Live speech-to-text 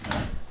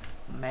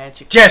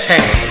magic. Just hang.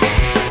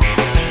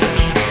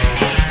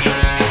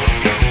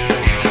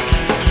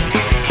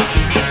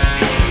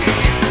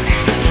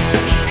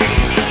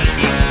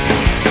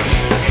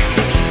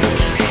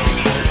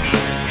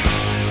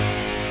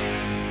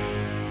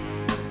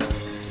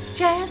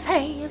 Jazz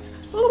hands.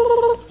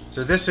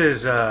 So this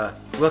is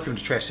welcome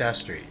to Trash South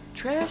Street.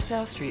 Trash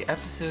South Street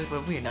episode,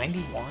 what were we,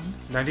 91?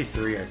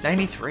 93, I think.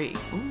 93.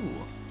 Ooh.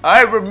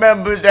 I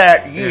remember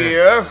that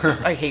year.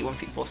 I hate when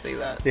people say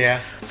that. Yeah.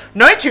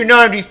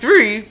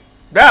 1993,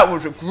 that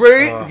was a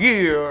great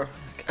year.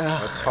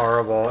 It's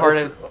horrible.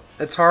 Pardon?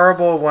 It's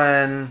horrible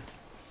when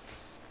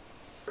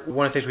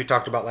one of the things we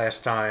talked about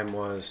last time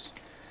is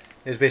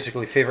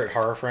basically favorite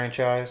horror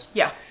franchise.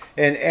 Yeah.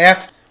 And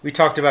after we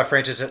talked about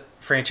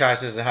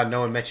franchises and how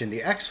no one mentioned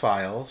the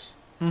X-Files.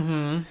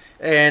 Mm-hmm.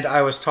 And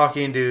I was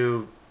talking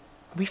to...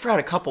 We forgot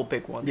a couple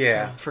big ones.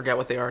 Yeah. I forget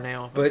what they are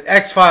now. But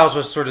X-Files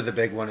was sort of the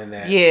big one in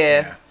that.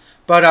 Yeah.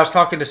 But I was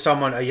talking to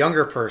someone, a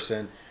younger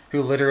person,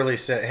 who literally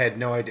had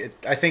no idea.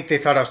 I think they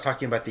thought I was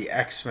talking about the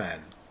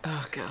X-Men.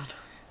 Oh, God.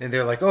 And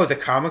they're like, oh, the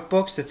comic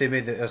books that they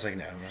made. I was like,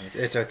 no,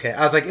 it's okay.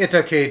 I was like, it's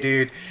okay,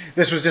 dude.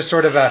 This was just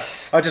sort of I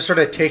was just sort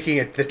of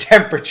taking the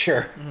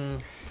temperature.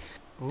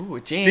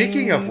 Ooh, James.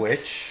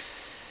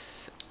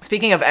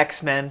 Speaking of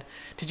X-Men,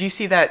 did you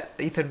see that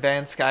Ethan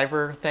Van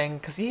Sciver thing?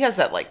 Because he has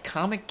that, like,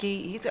 comic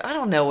gate. I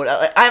don't know what...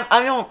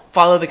 I don't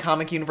follow the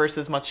comic universe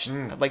as much,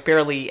 like,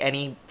 barely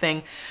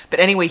anything. But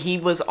anyway, he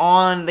was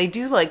on... They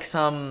do, like,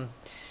 some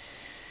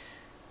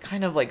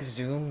kind of, like,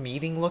 Zoom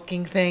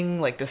meeting-looking thing,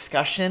 like,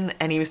 discussion.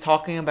 And he was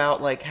talking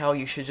about, like, how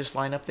you should just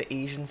line up the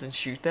Asians and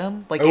shoot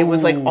them. Like, it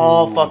was, like,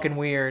 all fucking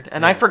weird.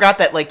 And I forgot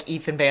that, like,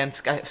 Ethan Van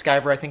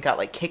Sciver, I think, got,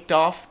 like, kicked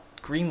off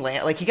Green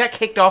Lantern. Like, he got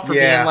kicked off for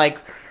being, like...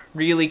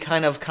 really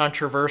kind of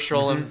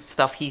controversial and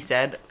stuff he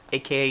said,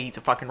 aka he's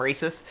a fucking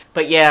racist.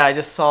 But yeah, I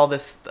just saw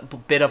this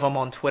bit of him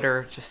on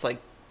Twitter, just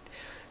like,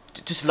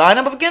 just line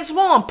up against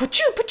one, pachoo,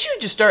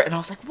 just start, and I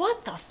was like,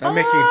 what the fuck? I'm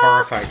making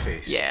horrified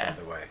face, yeah. by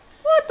the way.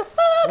 What the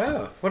fuck?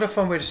 Wow, what a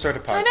fun way to start a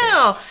podcast. I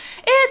know.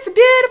 It's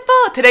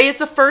beautiful. Today is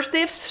the first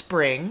day of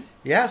spring.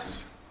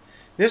 Yes.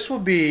 This will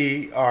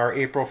be our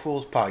April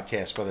Fool's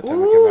podcast by the time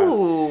we come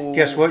out.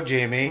 Guess what,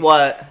 Jamie?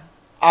 What?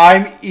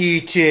 I'm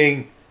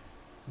eating...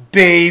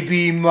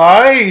 baby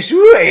mice.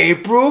 Ooh,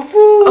 April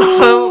Fool.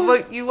 Oh,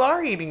 but you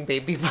are eating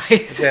baby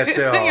mice. Yes,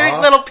 they are. Your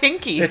little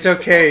pinkies. It's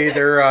okay.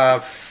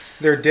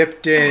 They're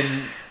dipped in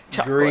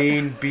Chocolate.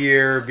 green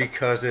beer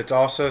because it's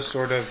also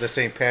sort of the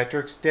St.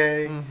 Patrick's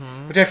Day,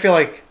 which I feel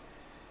like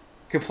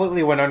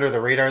completely went under the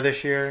radar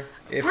this year.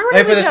 Let me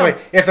put it this way: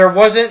 if there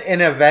wasn't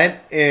an event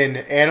in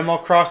Animal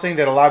Crossing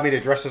that allowed me to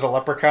dress as a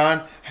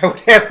leprechaun, I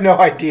would have no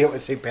idea it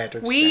was St.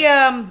 Patrick's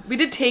Day. We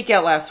did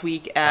takeout last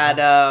week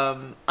at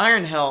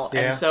Iron Hill,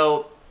 and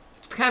so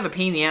it's kind of a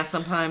pain in the ass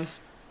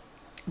sometimes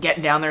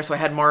getting down there. So I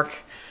had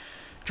Mark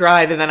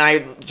drive, and then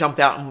I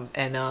jumped out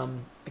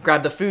and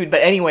grabbed the food.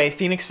 But anyway,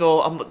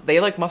 Phoenixville, they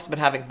like must have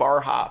been having bar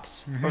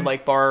hops or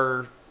like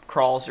bar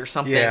crawls or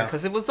something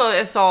because it was.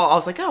 I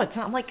was like, oh, it's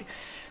not like.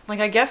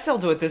 I guess they'll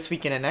do it this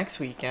weekend and next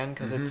weekend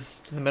because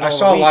it's in the middle of the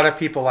week. I saw a lot of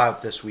people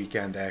out this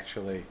weekend,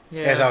 actually,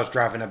 as I was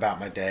driving about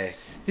my day.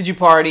 Did you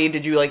party?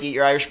 Did you, like, eat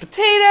your Irish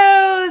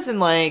potatoes and,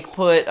 like,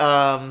 put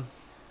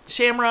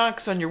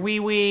shamrocks on your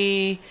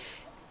wee-wee?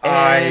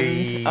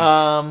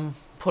 And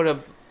put a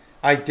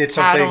I did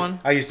something. on?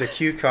 I used a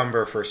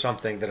cucumber for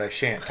something that I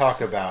shan't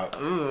talk about.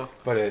 Ooh.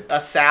 But it's... a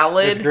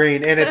salad? It's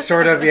green, and it's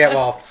sort of,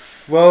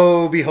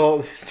 woe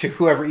behold to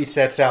whoever eats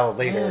that salad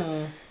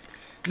later.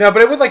 No,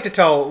 but I would like to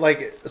tell,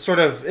 like, sort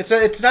of,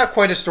 it's not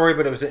quite a story,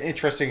 but it was an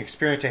interesting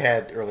experience I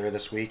had earlier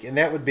this week, and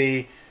that would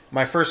be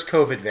my first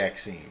COVID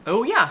vaccine.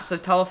 Oh, yeah, so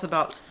tell us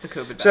about the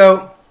COVID vaccine.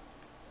 So,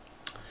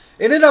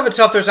 in and of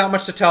itself, there's not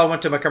much to tell. I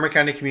went to Montgomery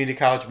County Community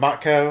College,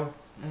 Montco.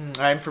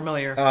 I'm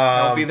familiar.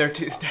 I'll be there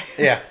Tuesday.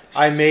 Yeah,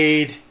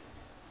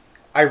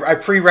 I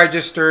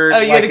pre-registered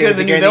you had to go to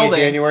the new building. Of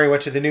January,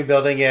 went to the new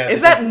building,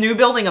 Is that new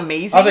building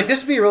amazing? I was like,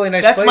 this would be a really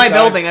nice place. That's my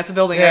building. That's a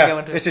building I go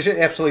into. It's just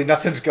absolutely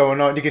nothing's going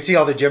on. You can see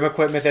all the gym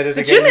equipment that is.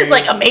 The gym is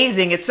like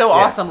amazing. It's so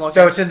awesome looking.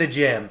 So it's in the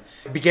gym.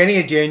 Beginning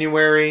of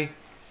January,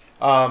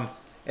 and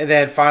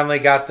then finally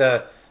got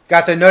the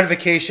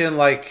notification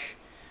like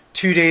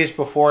 2 days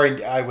before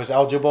I was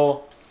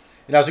eligible.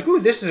 And I was like, ooh,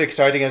 this is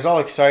exciting. I was all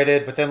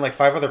excited. But then like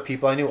 5 other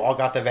people I knew all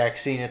got the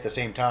vaccine at the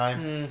same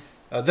time.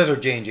 Those are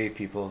J&J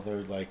people.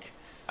 They're like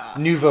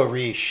nouveau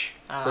riche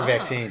for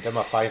vaccines. I'm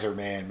a Pfizer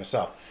man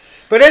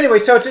myself. But anyway,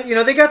 so it's,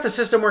 they got the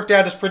system worked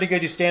out. It's pretty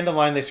good. You stand in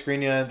line, they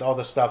screen you, and all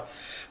this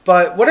stuff.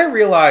 But what I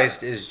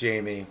realized is,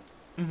 Jamie,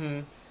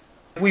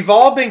 we've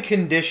all been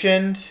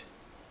conditioned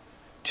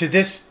to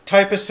this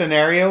type of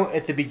scenario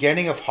at the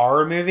beginning of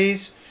horror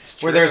movies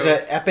where there's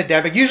an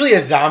epidemic, usually a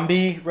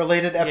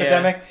zombie-related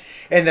epidemic,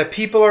 and the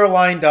people are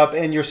lined up,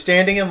 and you're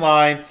standing in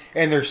line,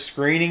 and they're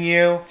screening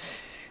you,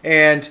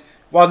 and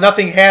while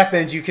nothing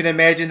happens, you can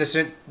imagine the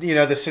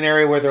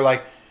scenario where they're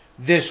like,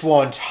 "This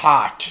one's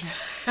hot,"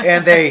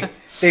 and they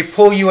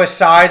pull you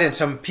aside, and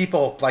some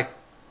people like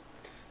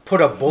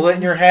put a bullet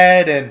in your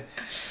head, and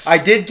I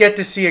did get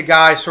to see a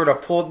guy sort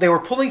of pull. They were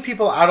pulling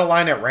people out of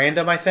line at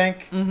random, I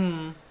think,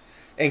 and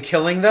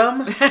killing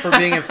them for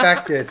being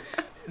infected.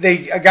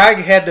 A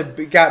guy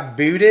got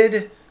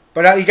booted,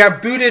 but he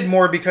got booted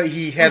more because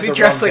he had. Was he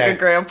dressed like a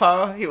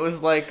grandpa? He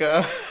was like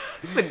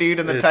the dude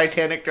in the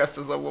Titanic dressed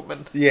as a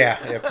woman.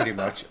 Yeah, pretty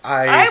much.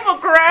 I'm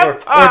a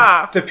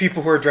grandpa. Or the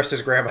people who are dressed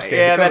as grandmas.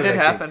 Yeah, that did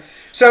happen.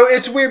 So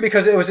it's weird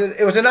because it was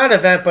a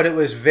non-event, but it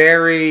was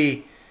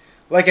very.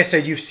 Like I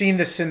said, you've seen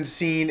this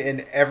scene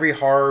in every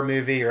horror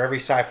movie or every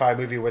sci-fi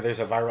movie where there's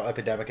a viral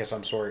epidemic of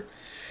some sort.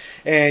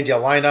 And you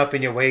line up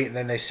and you wait, and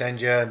then they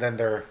send you, and then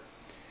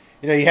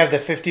you have the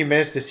 15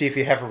 minutes to see if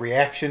you have a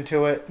reaction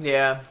to it.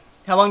 Yeah.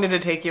 How long did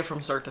it take you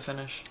from start to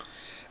finish?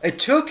 It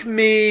took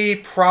me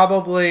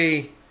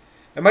probably...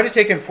 It might have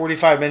taken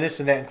 45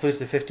 minutes, and that includes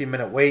the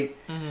 15-minute wait.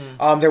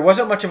 Mm-hmm. There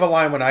wasn't much of a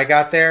line when I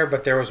got there,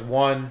 but there was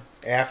one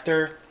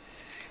after.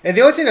 And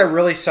the only thing that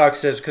really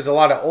sucks is because a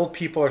lot of old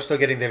people are still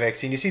getting the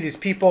vaccine. You see these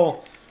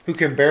people who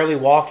can barely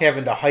walk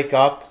having to hike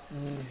up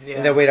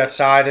and then wait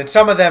outside. And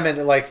some of them,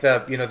 in like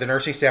the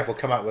nursing staff will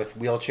come out with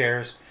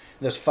wheelchairs.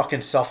 And those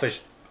fucking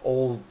selfish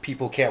old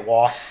people can't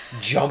walk,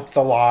 jump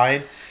the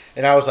line.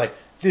 And I was like,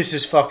 this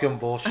is fucking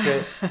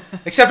bullshit.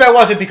 Except I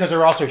wasn't, because there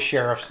were also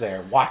sheriffs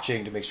there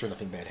watching to make sure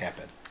nothing bad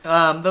happened.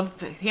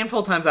 The handful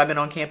of times I've been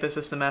on campus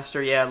this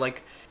semester,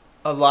 like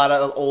a lot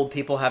of old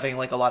people having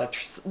like a lot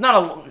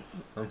of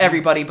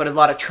everybody, but a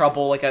lot of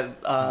trouble, like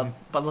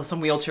but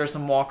some wheelchairs,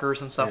 some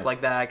walkers and stuff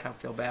like that. I kind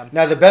of feel bad.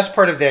 Now the best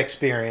part of the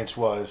experience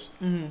was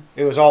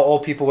it was all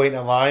old people waiting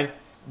in line.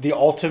 The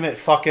ultimate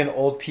fucking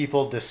old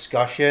people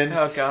discussion.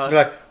 Oh god.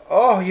 They're like,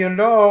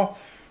 oh,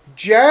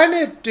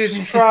 Janet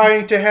is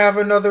trying to have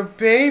another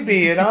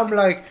baby, and I'm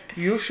like,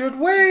 you should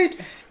wait.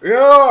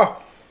 Yeah,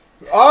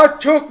 I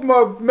took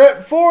my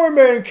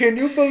metformin. Can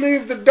you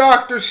believe the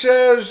doctor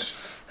says?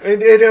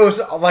 And it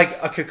was like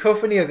a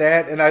cacophony of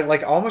that, and I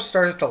like almost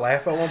started to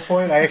laugh at one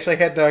point. I actually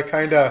had to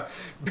kind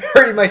of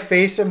bury my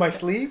face in my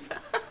sleeve.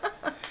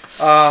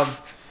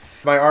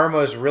 My arm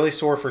was really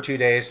sore for 2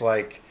 days.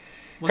 Like,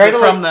 was it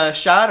from the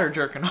shot or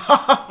jerking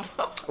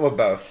off? Well,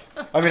 both.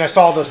 I mean, I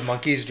saw those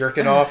monkeys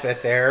jerking off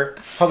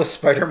all the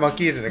spider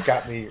monkeys, and it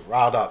got me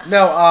riled up.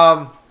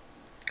 No,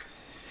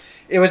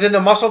 it was in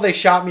the muscle they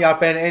shot me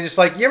up in, and it's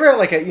like, you ever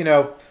like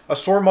a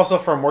sore muscle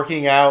from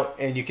working out,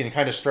 and you can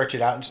kind of stretch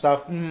it out and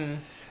stuff.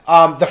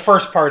 The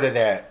first part of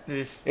that,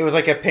 it was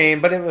like a pain,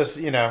 but it was,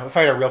 if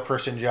I had a real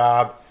person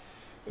job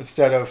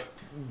instead of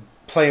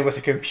playing with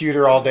a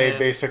computer all day,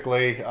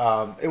 basically,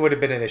 it would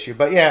have been an issue.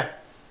 But yeah.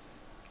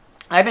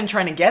 I've been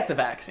trying to get the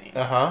vaccine.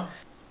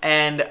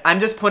 And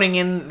I'm just putting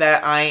in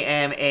that I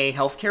am a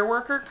healthcare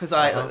worker, because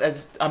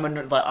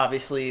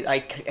obviously I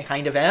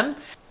kind of am.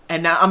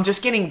 And now I'm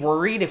just getting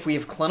worried if we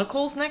have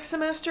clinicals next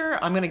semester,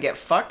 I'm going to get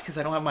fucked because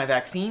I don't have my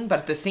vaccine. But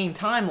at the same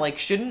time, like,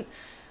 shouldn't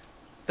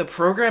the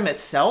program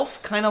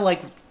itself kind of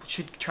like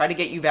should try to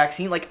get you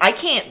vaccine? Like, I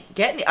can't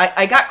get any.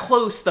 I got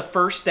close the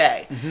first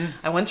day.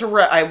 I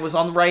was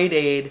on Rite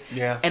Aid,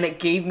 and it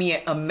gave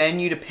me a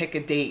menu to pick a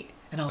date.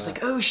 And I was like,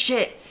 oh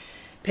shit.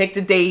 Picked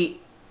a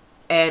date,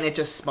 and it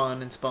just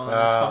spun and spun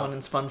and spun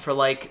and spun for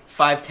like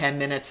 5-10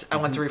 minutes. I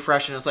went to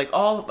refresh, and it was like,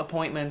 all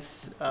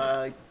appointments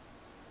not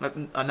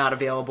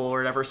available or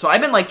whatever. So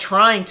I've been like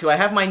trying to. I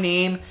have my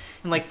name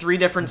in like 3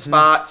 different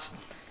spots,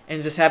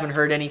 and just haven't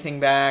heard anything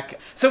back.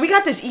 So we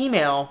got this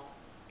email,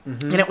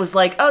 and it was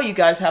like, oh, you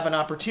guys have an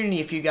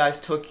opportunity if you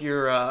guys took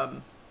your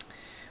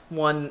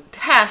one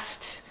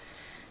test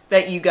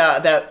that you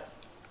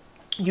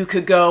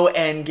could go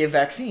and give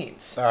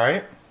vaccines. All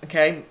right.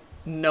 Okay.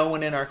 No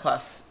one in our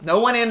class,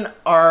 no one in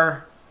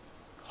our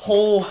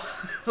whole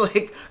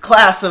like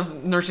class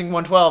of Nursing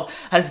 112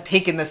 has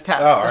taken this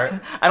test. Oh, all right.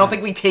 I don't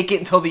think we take it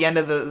until the end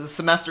of the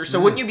semester. So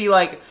wouldn't you be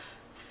like,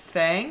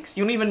 thanks?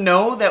 You don't even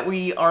know that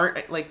we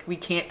aren't like we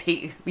can't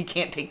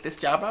take this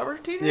job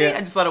opportunity. Yeah.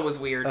 I just thought it was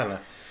weird. I don't know.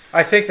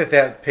 I think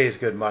that pays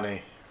good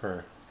money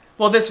for.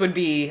 Well, this would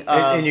be,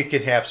 and you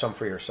could have some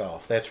for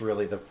yourself. That's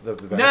really the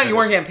benefit. No, you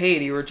weren't getting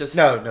paid. You were just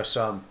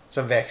some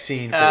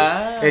vaccine,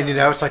 and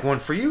it's like one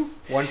for you,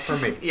 one for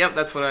me. Yep,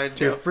 that's what I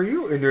do. 2 for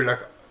you, and you're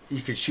like,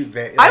 you could shoot.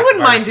 I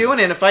wouldn't mind doing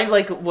it if I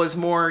like was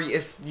more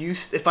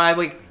if I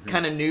like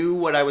kind of knew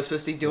what I was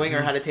supposed to be doing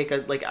or how to take a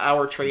like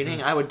hour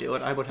training. I would do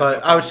it. I would.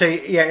 But I would say,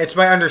 it's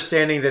my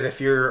understanding that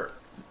if you're,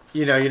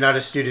 you're not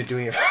a student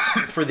doing it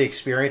for the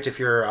experience. If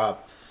you're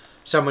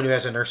someone who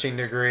has a nursing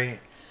degree,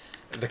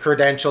 the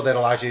credential that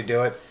allows you to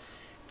do it,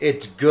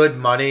 it's good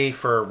money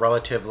for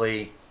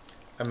relatively,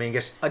 I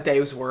guess a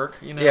day's work,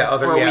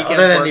 other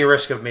than the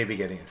risk of maybe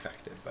getting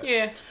infected.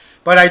 But,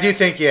 but I do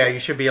think, you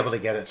should be able to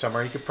get it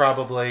somewhere. You could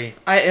probably.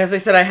 As I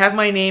said, I have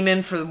my name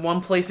in for one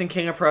place in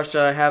King of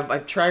Prussia.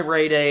 I've tried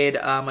Rite Aid.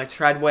 I've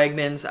tried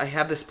Wegmans. I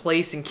have this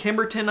place in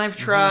Kimberton I've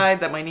tried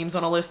that my name's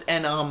on a list,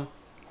 and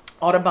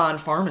Audubon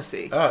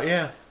Pharmacy. Oh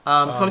yeah.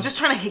 So I'm just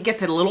trying to get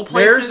to the little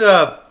places.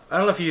 There's I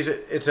don't know if you use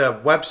it. It's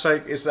a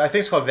website. I think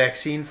it's called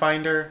Vaccine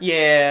Finder.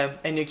 Yeah,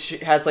 and it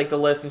has like the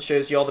list and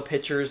shows you all the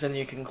pictures, and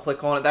you can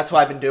click on it. That's what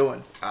I've been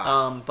doing.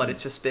 But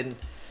it's just been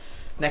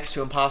next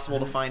to impossible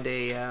to find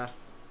a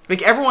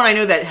Like, everyone I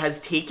know that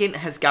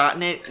has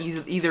gotten it,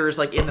 either is,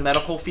 like, in the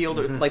medical field,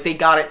 or, like, they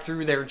got it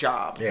through their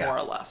job, more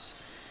or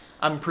less.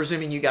 I'm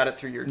presuming you got it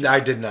through your job. I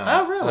did not.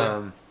 Oh,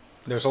 really?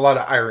 There's a lot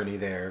of irony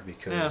there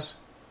because...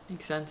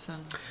 Makes sense,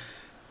 then.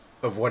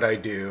 Of what I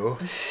do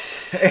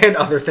and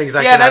other things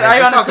I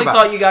I honestly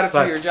thought you got it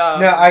through your job.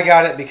 No, I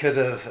got it because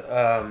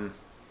of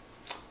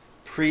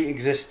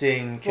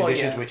pre-existing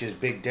conditions, which is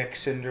big dick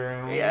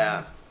syndrome.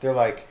 Yeah. They're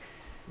like,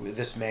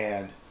 this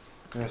man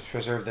must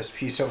preserve this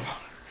piece of...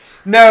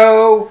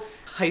 No!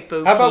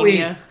 Hypopenia. How about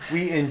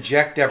we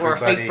inject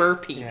everybody... Or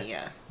hyperpenia.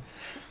 Yeah.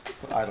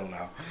 I don't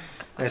know.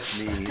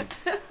 That's mean.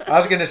 I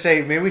was going to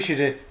say, maybe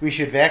we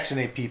should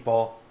vaccinate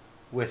people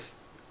with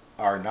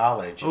our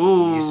knowledge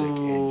and music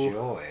and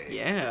joy.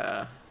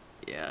 Yeah.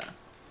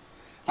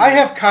 I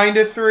have kind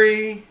of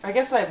 3. I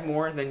guess I have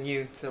more than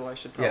you, so I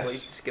should probably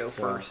just go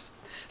first.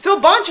 So a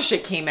bunch of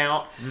shit came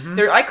out.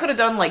 There, I could have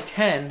done like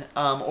 10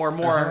 or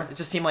more. It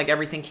just seemed like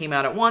everything came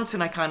out at once,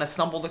 and I kind of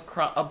stumbled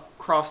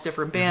across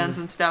different bands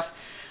and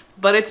stuff.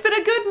 But it's been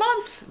a good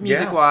month,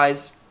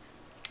 music-wise.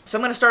 So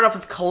I'm going to start off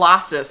with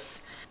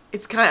Colossus.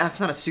 It's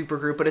not a super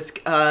group, but it's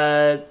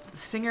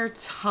singer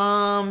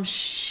Tom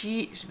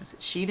Sheenahan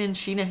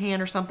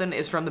or something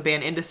is from the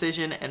band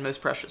Indecision and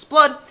Most Precious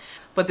Blood.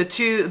 But the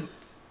two...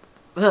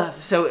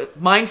 So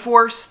Mind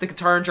Force, the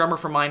guitar and drummer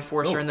for Mind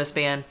Force are in this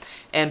band,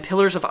 and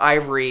Pillars of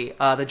Ivory,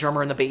 the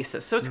drummer and the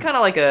bassist. So it's kind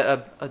of like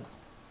a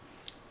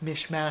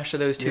mishmash of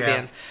those two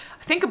bands.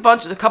 I think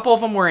a couple of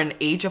them were in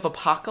Age of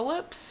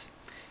Apocalypse.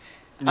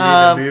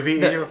 The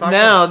movie Age of Apocalypse?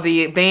 No,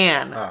 the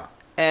band. Oh.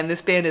 And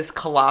this band is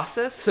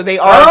Colossus. So they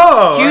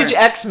are huge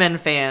X-Men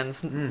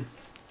fans.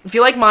 If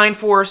you like Mind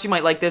Force, you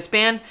might like this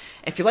band.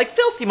 If you like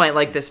Filth, you might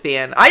like this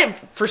band. I,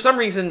 for some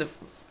reason,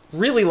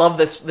 really love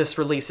this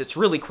release. It's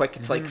really quick.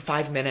 It's like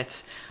 5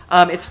 minutes.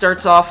 It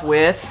starts off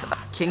with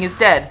King is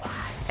Dead.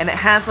 And it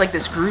has like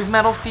this groove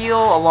metal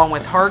feel along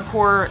with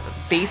hardcore.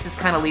 Bass is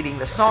kind of leading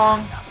the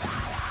song.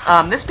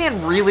 This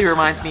band really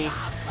reminds me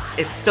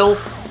if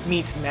Filth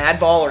meets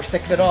Madball or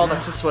Sick of It All.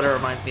 That's just what it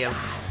reminds me of.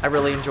 I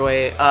really enjoy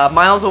it.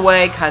 Miles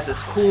Away has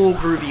this cool,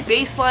 groovy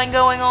bass line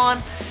going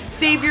on.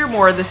 Savior,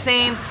 more of the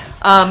same.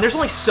 There's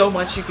only so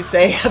much you could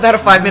say about a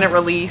 5-minute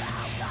release.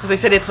 As I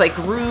said, it's like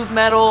groove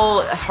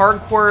metal,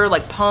 hardcore,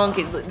 like punk.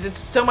 It's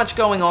so much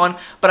going on.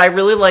 But I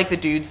really like the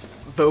dude's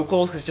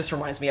vocals because it just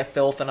reminds me of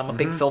Filth, and I'm a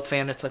big Filth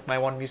fan. It's like my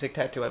one music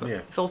tattoo. I have a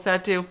Filth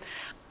tattoo.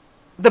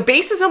 The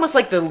bass is almost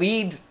like the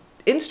lead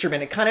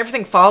instrument. It kind of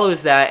everything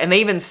follows that. And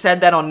they even said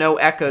that on No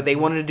Echo. They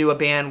wanted to do a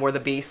band where the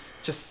bass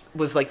just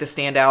was like the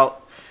standout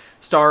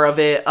star of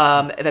it,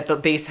 that the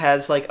bass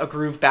has like a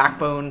groove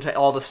backbone to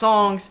all the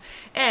songs,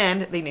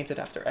 and they named it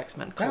after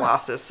X-Men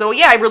Colossus. So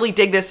yeah, I really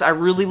dig this. I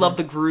really love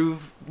the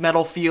groove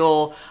metal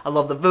feel. I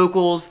love the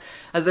vocals.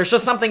 There's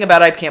just something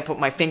about it I can't put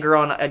my finger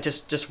on. It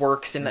just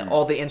works, and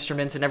all the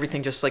instruments and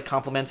everything just like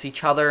complements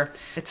each other.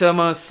 It's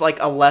almost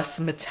like a less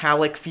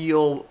metallic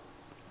feel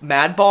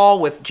Madball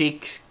with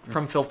Jake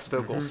from Filth's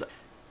vocals.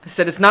 I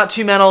said it's not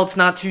too metal, it's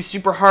not too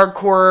super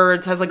hardcore.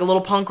 It has like a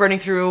little punk running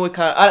through. It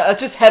kind of,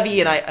 it's just heavy,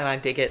 and I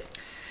dig it.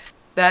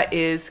 That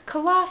is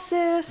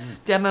Colossus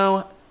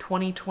Demo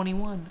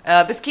 2021.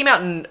 This came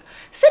out in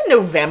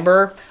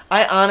November.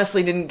 I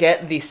honestly didn't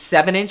get the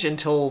 7-inch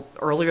until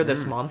earlier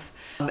this month,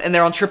 and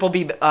they're on Triple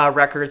B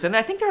Records, and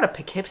I think they're out of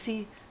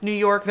Poughkeepsie, New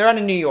York. They're out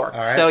of New York,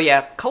 so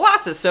yeah,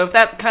 Colossus. So if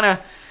that kind of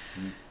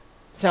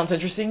sounds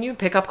interesting, you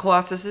pick up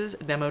Colossus's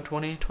Demo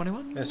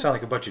 2021. It sounds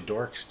like a bunch of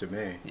dorks to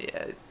me.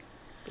 Yeah.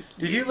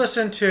 Did you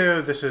listen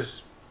to, this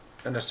is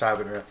an aside,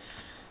 but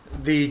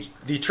the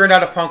Turned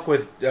Out a Punk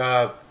with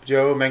Joe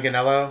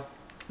Manganiello?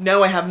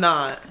 No, I have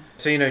not.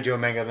 So you know Joe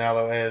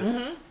Manganiello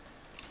is?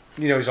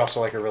 You know he's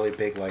also like a really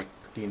big like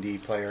D&D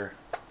player.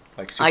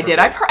 Like super I did. big.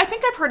 I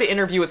think I've heard an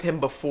interview with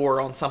him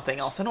before on something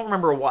else. I don't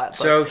remember what. But.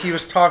 So he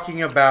was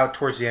talking about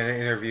towards the end of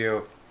the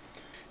interview,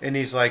 and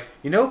he's like,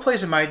 you know who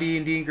plays in my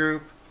D&D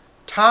group?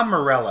 Tom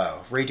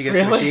Morello, Rage Against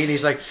the Machine.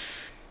 He's like...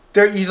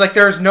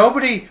 there's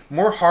nobody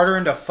more harder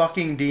into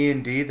fucking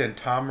D&D than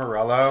Tom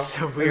Morello.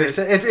 So weird.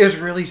 It was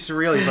really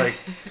surreal. He's like,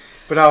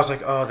 but I was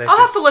like, oh, I'll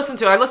have to listen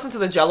to it. I listened to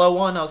the Jello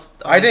one.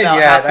 I did, about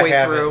halfway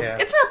through. Yeah.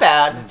 It's not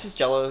bad. It's just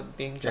Jello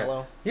being Jello.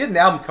 Yeah. He had an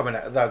album coming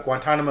out. The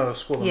Guantanamo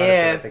School of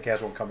Medicine, I think,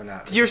 has one coming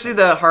out. Did you ever see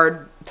the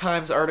Hard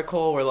Times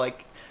article where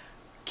like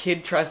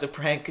kid tries to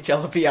prank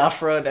Jello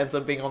Biafra and ends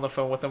up being on the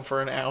phone with him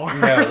for an hour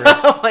or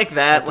something like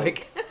that?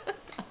 Like,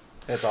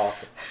 that's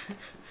awesome.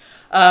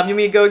 You want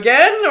me to go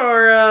again,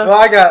 or? Well,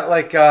 I got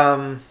like.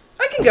 I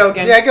can go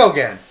again. Yeah, go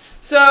again.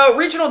 So,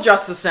 Regional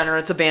Justice Center.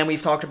 It's a band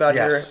we've talked about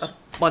here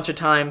a bunch of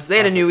times. They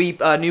had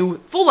a new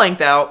full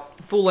length out.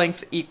 Full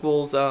length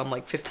equals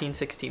like 15,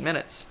 16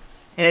 minutes,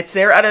 and it's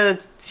there out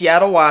of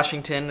Seattle,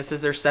 Washington. This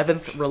is their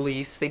 7th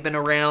release. They've been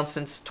around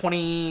since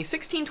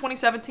 2016,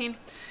 2017,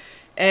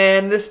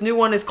 and this new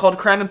one is called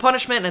Crime and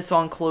Punishment, and it's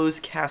on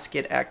Closed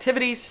Casket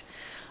Activities.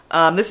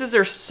 This is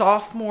their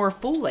sophomore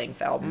full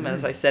length album.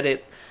 As I said,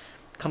 it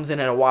comes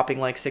in at a whopping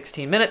like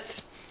 16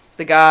 minutes.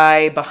 The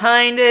guy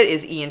behind it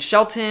is Ian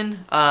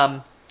Shelton.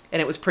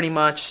 and it was pretty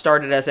much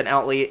started as an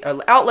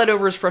outlet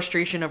over his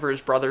frustration over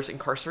his brother's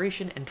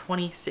incarceration in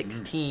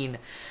 2016.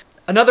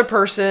 Another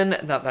person,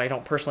 not that I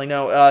don't personally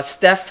know,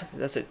 Steph,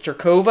 that's it,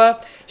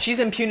 Jerkova. She's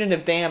in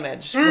Punitive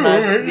Damage.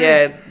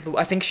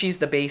 I think she's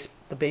the bass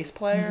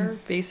player,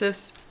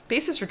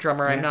 bassist or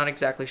drummer. I'm not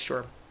exactly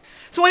sure.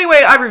 So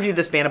anyway, I've reviewed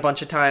this band a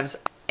bunch of times,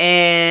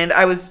 and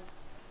I was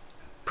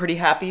pretty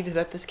happy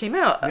that this came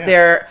out. Yeah.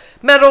 They're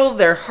metal,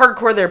 they're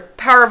hardcore, they're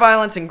power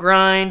violence and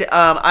grind.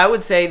 I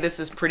would say this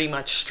is pretty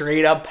much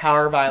straight up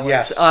power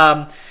violence.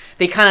 Yes.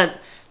 They kind of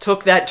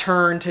took that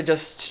turn to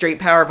just straight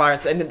power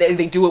violence, and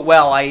they do it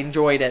well. I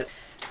enjoyed it.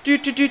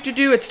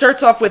 It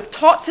starts off with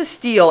Taught to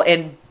Steal,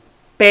 and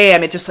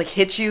bam, it just like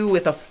hits you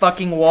with a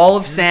fucking wall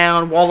of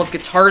sound, wall of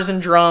guitars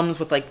and drums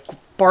with like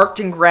barked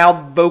and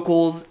growled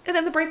vocals, and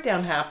then the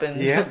breakdown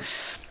happens. Yeah.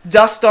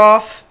 Dust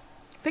Off.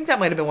 I think that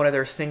might have been one of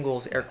their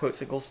singles, air quote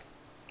singles.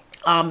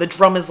 The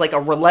drum is like a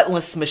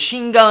relentless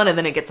machine gun, and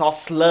then it gets all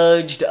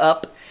sludged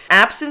up.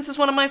 Absence is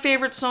one of my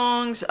favorite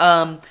songs.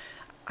 I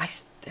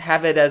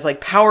have it as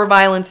like power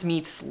violence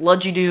meets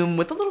sludgy doom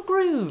with a little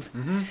groove.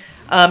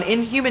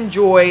 Inhuman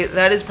Joy,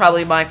 that is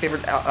probably my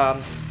favorite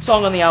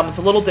song on the album. It's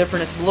a little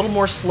different. It's a little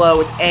more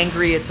slow. It's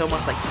angry. It's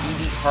almost like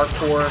D-beat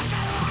hardcore.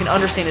 You can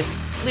understand his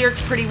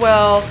lyrics pretty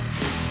well.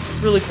 It's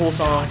a really cool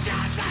song.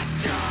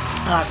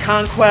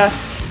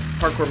 Conquest,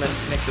 hardcore mixed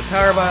with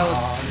power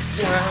violence.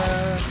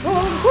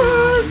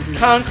 Conquest.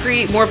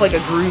 Concrete, more of like a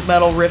groove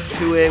metal riff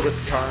to it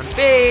with guitar and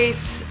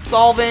bass.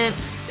 Solvent,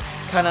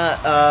 kind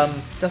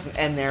of doesn't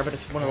end there, but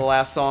it's one of the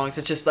last songs.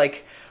 It's just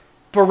like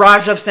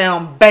barrage of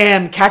sound,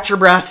 bam, catch your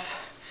breath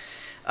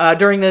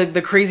during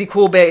the crazy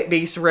cool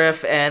bass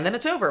riff, and then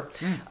it's over.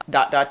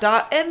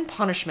 And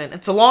Punishment.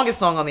 It's the longest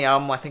song on the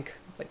album, I think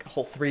like a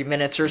whole 3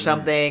 minutes or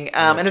something,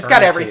 and it's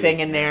got everything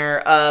in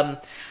there.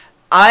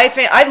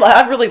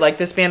 I really like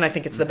this band. I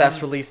think it's the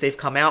best release they've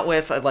come out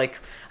with. I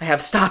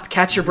have Stop,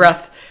 Catch Your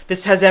Breath.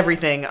 This has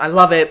everything. I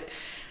love it.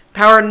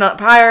 Power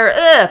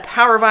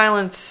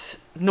violence,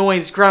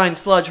 noise, grind,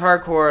 sludge,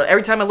 hardcore.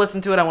 Every time I listen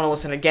to it, I want to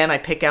listen again. I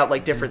pick out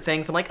like different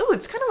things. I'm like, oh,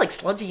 it's kind of like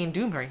sludgy and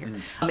doom right here.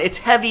 It's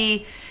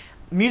heavy,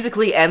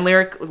 musically and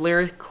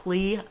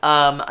lyrically.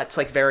 It's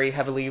like very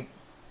heavily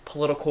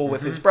political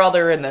with his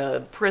brother and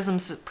the prison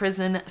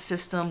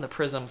system. The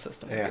prism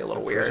system would be a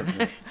little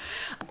weird.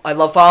 I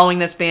love following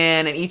this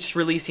band, and each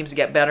release seems to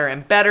get better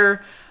and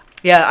better.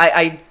 Yeah,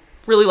 I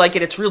really like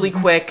it. It's really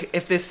quick.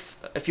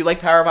 If you like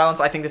power violence,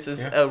 I think this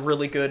is a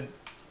really good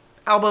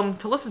album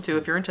to listen to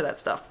if you're into that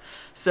stuff.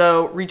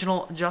 So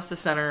Regional Justice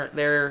Center,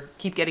 they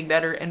keep getting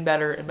better and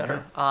better and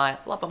better. I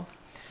love them.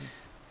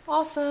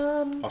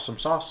 Awesome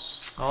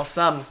sauce.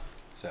 Awesome.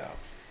 So,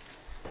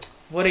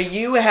 what do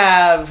you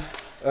have?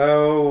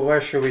 Oh,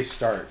 where should we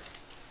start?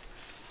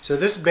 So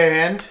this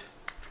band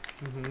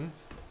in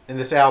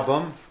this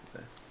album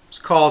is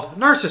called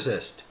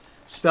Narcissist,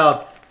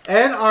 spelled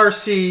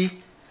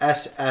NRCSSST,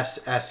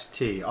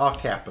 all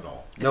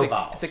capital, no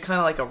vowels. Is it kind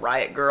of like a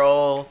Riot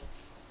Girl,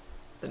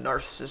 the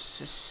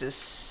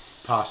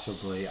Narcissist?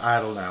 Possibly, I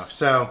don't know.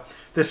 So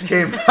this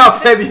came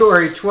out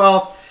February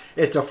 12th.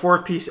 It's a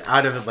 4-piece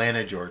out of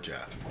Atlanta,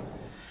 Georgia,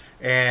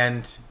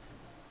 and.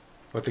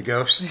 With the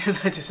ghost.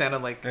 That just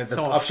sounded like the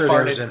someone upstairs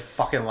farted. Isn't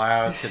fucking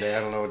loud today.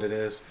 I don't know what it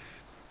is.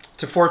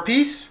 It's a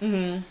 4-piece.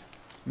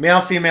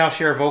 Male, female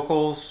share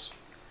vocals.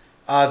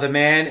 The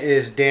man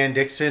is Dan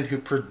Dixon, who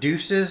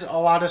produces a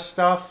lot of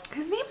stuff.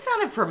 His name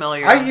sounded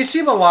familiar. You see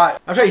him a lot.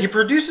 I'm telling you, he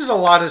produces a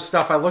lot of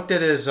stuff. I looked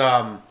at his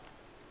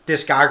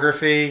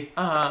discography.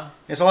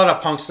 It's a lot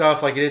of punk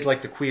stuff. Like he did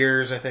like the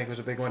Queers, I think was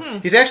a big one.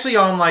 He's actually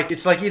on like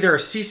it's like either a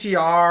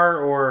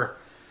CCR or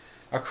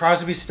a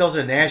Crosby, Stills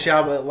and Nash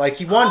album. Like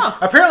he won.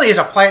 Apparently, he has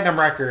a platinum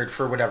record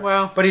for whatever.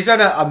 Wow. But he's done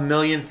a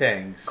million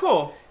things.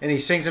 Cool. And he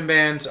sings in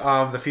bands.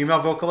 The female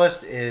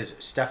vocalist is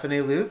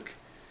Stephanie Luke.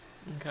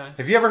 Okay.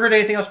 Have you ever heard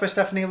anything else by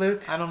Stephanie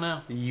Luke? I don't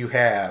know. You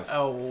have.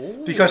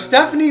 Oh. Because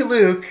Stephanie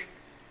Luke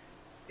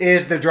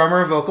is the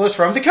drummer and vocalist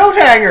from the Coat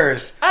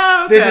Hangers.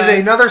 Oh, okay. This is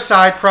another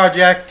side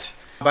project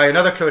by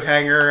another coat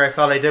hanger. I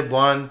felt I did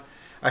one.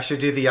 I should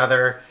do the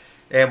other.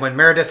 And when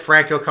Meredith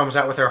Franco comes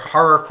out with her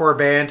horrorcore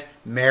band,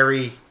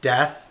 Mary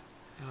Death,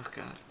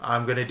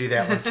 I'm going to do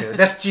that one too.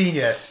 That's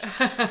genius.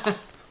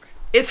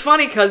 It's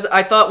funny because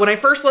I thought when I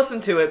first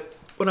listened to it,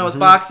 when I was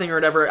boxing or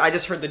whatever, I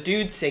just heard the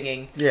dude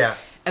singing. Yeah.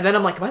 And then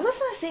I'm like, am I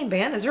listening to the same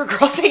band? Is there a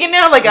girl singing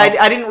now? Like,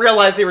 I didn't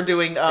realize they were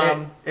doing...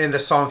 And the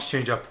songs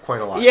change up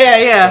quite a lot.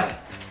 Yeah.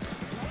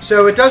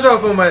 So it does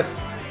open with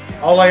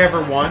All I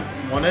Ever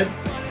Wanted.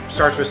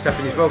 Starts with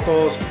Stephanie's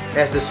vocals. It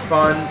has this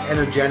fun,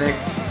 energetic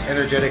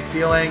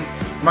feeling.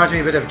 Reminds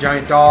me a bit of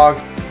Giant Dog.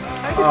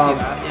 I can see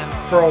that,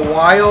 yeah. For a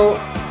while,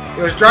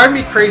 it was driving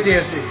me crazy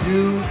as to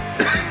who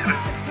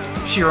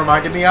she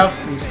reminded me of,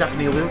 the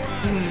Stephanie Luke.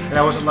 And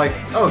I wasn't like,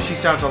 oh, she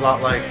sounds a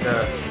lot like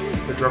the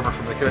drummer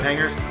from the Coat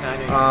Hangers.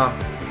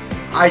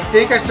 I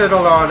think I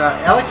settled on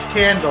Alex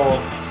Candle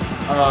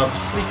of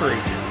Sleeper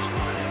Agent.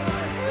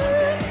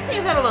 See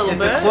that a little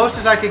bit. It's the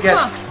closest I could get.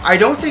 I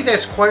don't think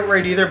that's quite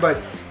right either,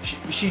 but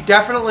she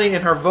definitely,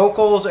 in her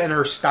vocals and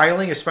her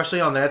styling,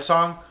 especially on that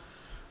song,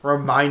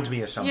 reminds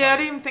me of somebody. Yeah, I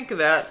didn't even think of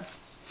that.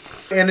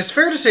 And it's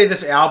fair to say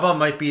this album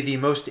might be the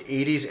most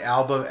 80s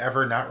album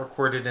ever not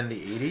recorded in the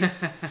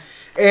 80s.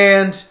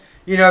 And,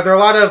 you know, there are a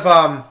lot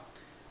of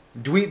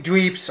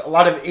dweeps, a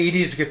lot of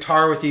 80s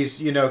guitar with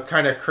these, you know,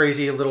 kind of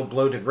crazy little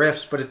bloated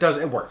riffs, but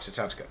it works. It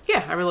sounds good.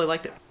 Yeah, I really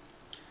liked it.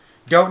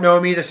 Don't Know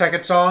Me, the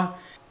second song,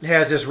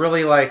 has this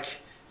really, like,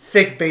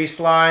 thick bass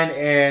line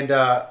and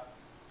a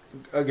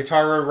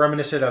guitar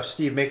reminiscent of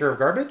Steve Maker of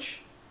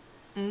Garbage.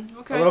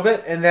 Okay. A little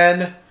bit. And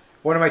then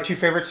one of my two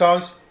favorite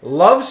songs,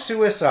 Love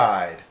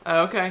Suicide.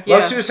 Oh, okay.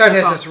 Love Suicide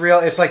has this real,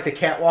 it's like the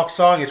catwalk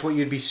song. It's what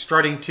you'd be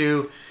strutting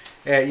to,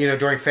 you know,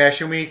 during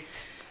Fashion Week.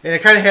 And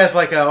it kind of has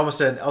like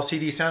almost an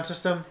LCD sound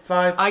system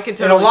vibe. I can And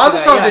totally a lot of the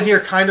see songs that, in here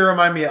kind of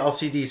remind me of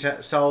LCD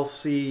sound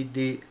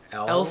system.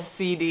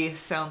 LCD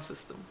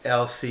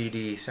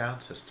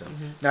sound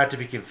system. Not to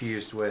be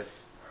confused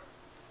with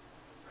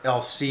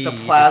LC. The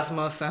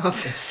plasma sound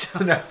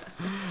system. No.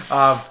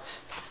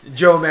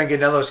 Joe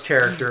Manganiello's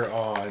character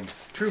on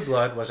True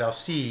Blood was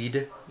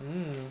Alcide,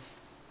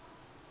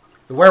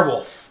 the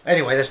werewolf.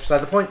 Anyway, that's beside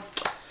the point.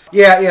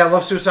 Yeah,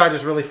 Love Suicide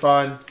is really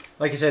fun.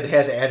 Like I said, it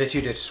has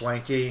attitude, it's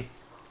swanky.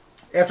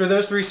 After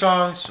those three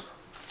songs,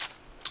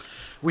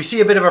 we see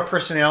a bit of a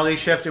personality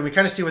shift, and we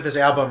kind of see what this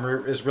album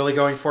is really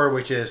going for,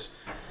 which is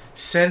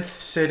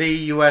Synth City,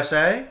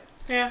 USA.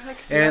 Yeah, I can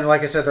see And that.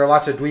 like I said, there are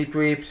lots of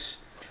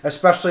dweeps,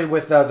 especially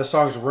with the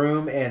songs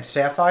Room and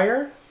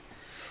Sapphire.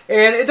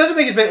 And it doesn't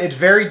make it, it's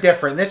very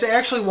different. And that's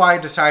actually why I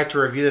decided to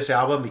review this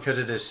album, because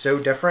it is so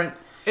different.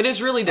 It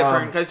is really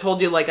different. I told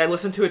you, like, I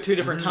listened to it 2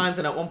 different times,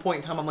 and at one point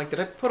in time, I'm like,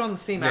 did I put on the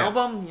same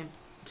album? Yeah.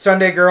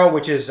 Sunday Girl,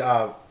 which is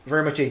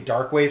very much a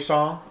dark wave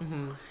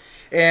song.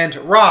 And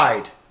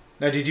Ride.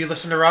 Now, did you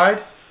listen to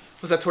Ride?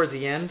 Was that towards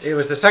the end? It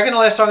was the second to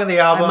last song on the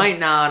album. I might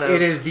not have.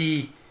 It is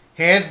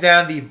hands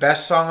down the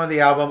best song on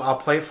the album. I'll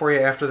play it for you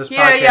after this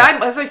Yeah, podcast. yeah.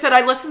 As I said,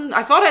 I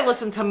thought I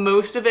listened to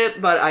most of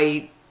it, but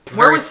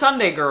where was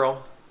Sunday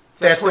Girl?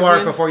 That's the towards one the right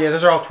end? before. Yeah,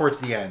 those are all towards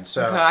the end.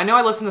 So, Okay, I know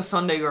I listened to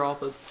Sunday Girl,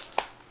 but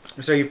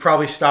so you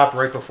probably stopped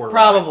right before.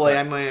 probably Ride,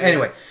 I might.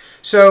 Anyway,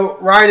 so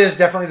Ride is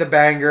definitely the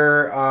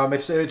banger.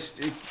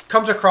 It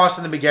comes across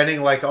in the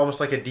beginning like almost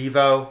like a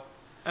Devo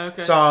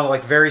song,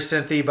 like very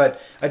synthy,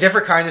 but a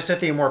different kind of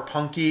synthy, more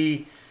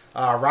punky,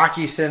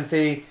 rocky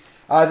synthy.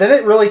 Then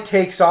it really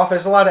takes off.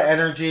 There's a lot of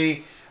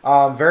energy,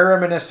 very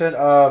reminiscent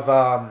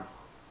of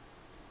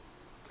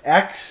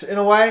X in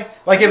a way.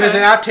 Like if it's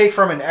an outtake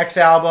from an X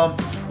album,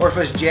 or if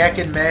it's Jack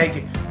and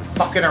Meg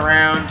fucking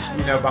around,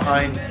 you know,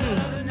 behind,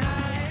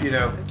 you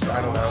know,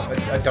 I don't know,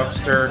 a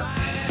dumpster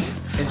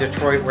in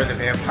Detroit where the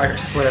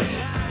vampires live.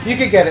 You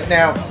could get it.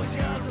 Now,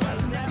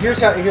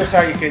 here's how you know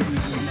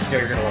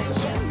you're gonna love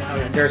this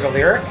song. There's a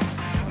lyric: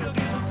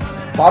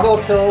 bottle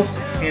of pills,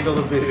 handle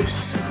of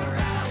booze.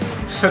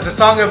 So it's a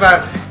song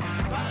about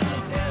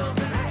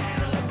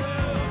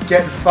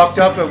getting fucked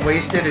up and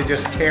wasted and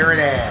just tearing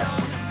ass.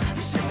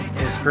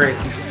 It's great.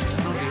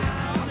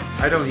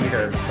 I don't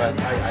either, but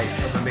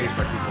I'm amazed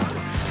by people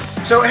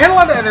do. So it had a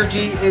lot of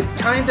energy. It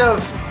kind of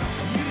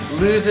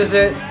loses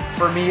it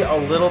for me a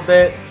little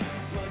bit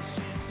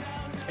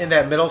in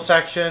that middle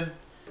section.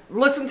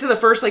 Listen to the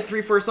first like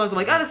 3-4 songs. I'm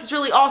like, oh, this is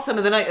really awesome.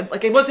 And then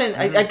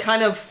I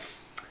kind of,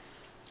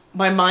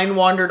 my mind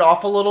wandered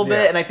off a little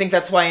bit, and I think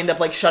that's why I end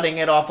up like shutting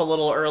it off a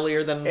little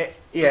earlier than. And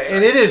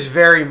it is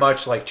very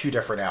much like two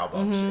different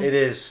albums. It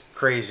is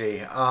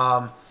crazy.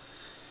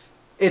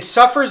 It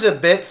suffers a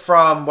bit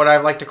from what I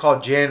like to call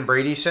Jan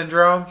Brady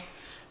syndrome,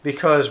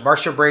 because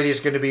Marsha Brady is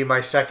going to be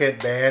my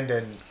second band,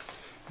 and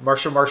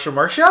Marsha.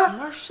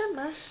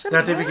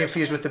 Not to be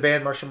confused with the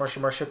band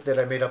Marsha that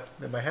I made up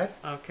in my head.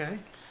 Okay.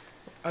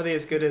 Are they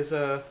as good as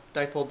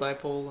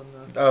Dipole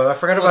and the? Oh, I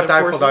forgot about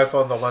London Forces?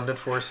 Dipole and the London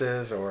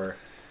Forces, or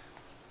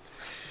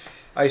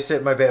I used to,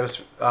 my band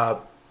was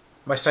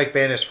my psych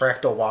band is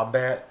Fractal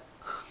Wombat.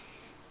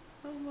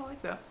 Oh, I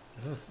like that.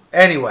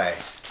 Anyway,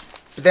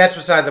 but that's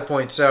beside the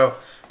point. So,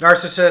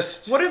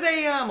 Narcissist. What are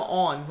they on?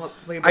 What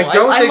label? I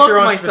don't think looked they're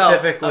on myself.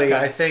 specifically. Okay.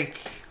 I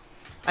think.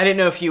 I didn't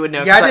know if you would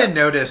know. Yeah, I didn't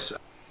notice.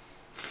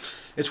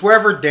 It's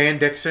wherever Dan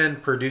Dixon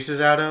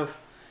produces out of.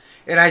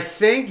 And I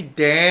think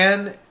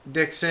Dan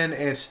Dixon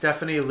and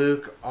Stephanie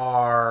Luke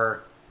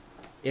are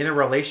in a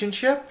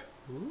relationship.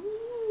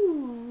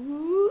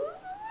 Ooh.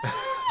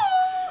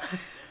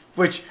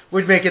 Which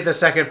would make it the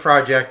second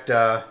project,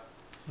 I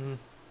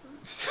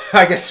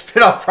guess,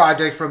 spin-off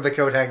project from the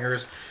Coat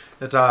Hangers.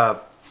 It's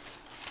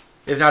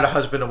if not a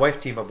husband and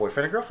wife team, a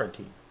boyfriend and girlfriend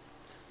team.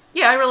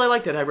 Yeah, I really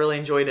liked it. I really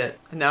enjoyed it.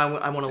 And now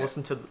I want to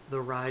listen to the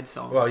Ride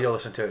song. Well, you'll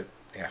listen to it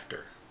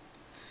after.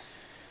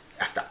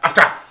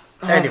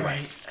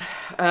 Anyway.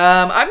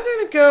 I'm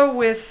going to go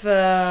with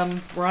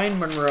Brian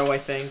Monroe, I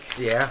think.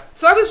 Yeah.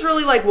 So I was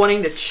really like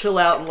wanting to chill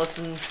out and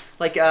listen.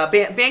 Like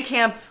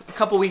Bandcamp a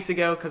couple weeks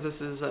ago, because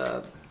this is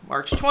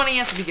March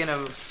 20th, beginning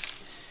of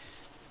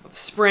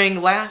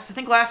spring. I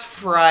think last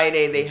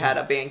Friday they had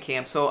a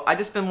Bandcamp. So I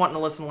just been wanting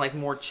to listen to like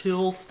more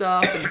chill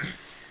stuff and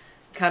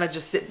kind of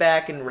just sit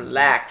back and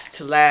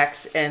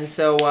chillax. And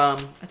so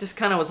I just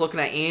kind of was looking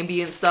at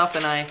ambient stuff,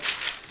 and I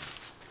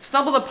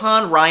stumbled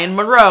upon Ryan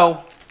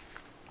Monroe.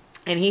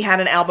 And he had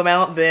an album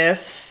out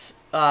this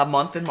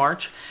month in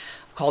March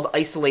called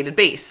Isolated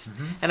Bass.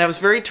 And I was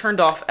very turned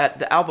off at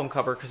the album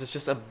cover because it's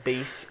just a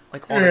bass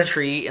like on a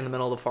tree in the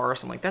middle of the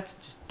forest. I'm like, that's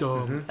just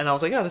dumb. And I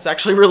was like, oh, that's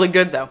actually really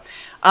good though.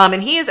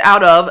 And he is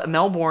out of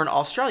Melbourne,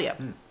 Australia.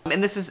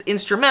 And this is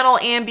instrumental,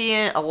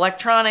 ambient,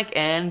 electronic,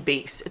 and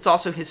bass. It's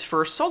also his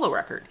first solo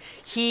record.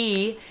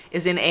 He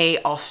is in a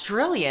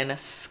Australian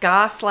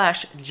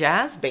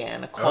ska/jazz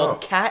band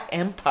called Cat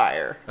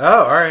Empire.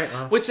 Oh, all right.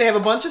 Which they have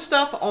a bunch of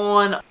stuff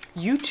on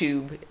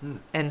YouTube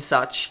and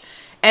such.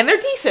 And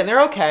they're decent.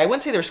 They're okay. I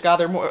wouldn't say they're ska.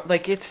 They're more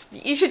like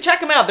you should check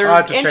them out. They're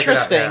interesting.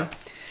 Check it out, yeah.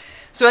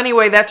 So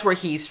anyway, that's where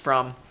he's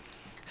from.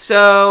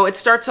 So it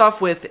starts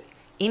off with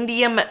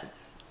Indium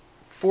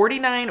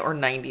 49 or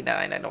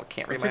 99.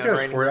 Can't remember. I think it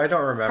was 40. I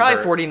don't remember.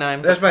 Probably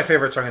 49. That's my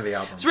favorite song of the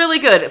album. It's really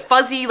good.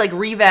 Fuzzy, like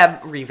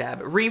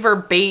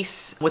reverb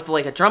bass with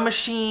like a drum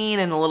machine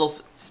and a little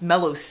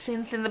mellow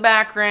synth in the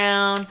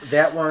background.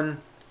 That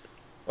one.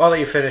 I'll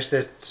let you finish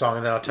the song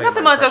and then I'll tell you.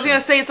 Nothing much. I was going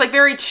to say it's like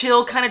very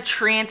chill, kind of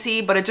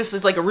trancey, but it just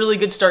is like a really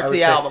good start to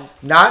the album.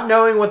 Not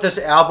knowing what this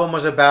album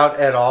was about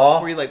at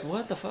all. Were you like,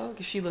 what the fuck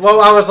is she listening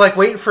Well, to? I was like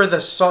waiting for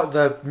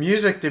the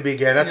music to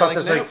begin. I thought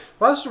this nope.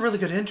 well, this is a really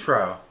good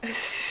intro.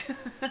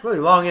 Really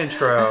long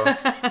intro.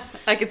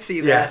 I could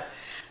see that.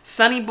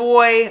 Sonny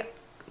Boy,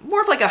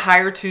 more of like a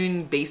higher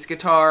tune bass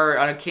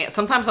guitar.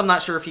 Sometimes I'm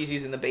not sure if he's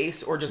using the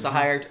bass or just a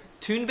higher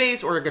tune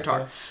bass or a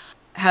guitar. Okay.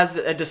 Has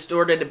a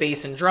distorted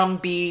bass and drum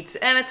beats,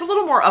 and it's a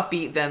little more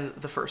upbeat than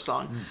the first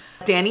song.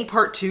 Danny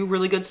Part 2,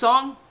 really good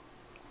song.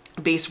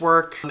 Bass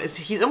work.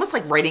 He's almost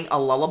like writing a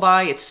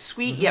lullaby. It's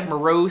sweet yet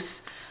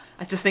morose.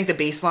 I just think the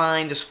bass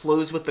line just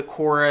flows with the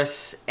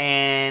chorus,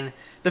 and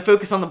the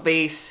focus on the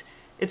bass,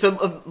 it's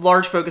a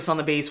large focus on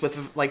the bass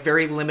with like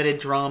very limited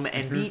drum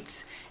and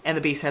beats, and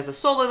the bass has a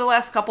solo the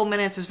last couple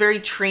minutes. It's very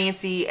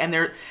trancey, and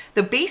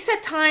the bass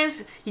at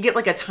times, you get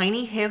like a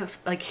tiny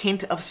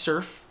hint of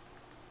surf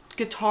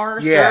guitar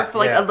surf,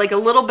 like a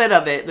little bit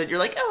of it that you're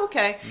like, oh,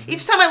 okay.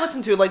 Each time I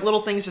listen to it, like little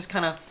things just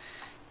kind of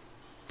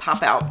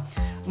pop out.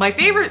 My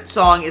favorite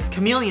song is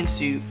Chameleon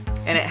Suit,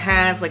 and it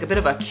has like a bit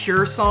of a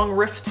Cure song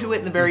riff to it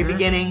in the very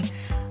beginning,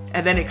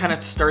 and then it kind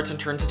of starts and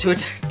turns into a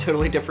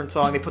totally different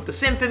song. They put the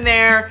synth in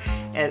there,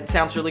 and it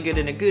sounds really good,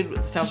 and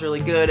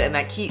and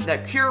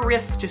that Cure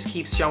riff just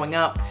keeps showing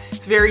up.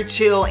 It's very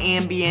chill,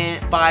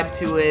 ambient vibe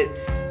to it.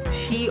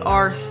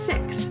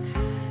 TR6.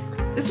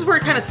 This is where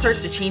it kind of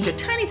starts to change a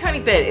tiny,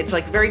 tiny bit. It's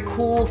like very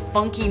cool,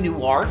 funky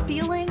noir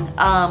feeling.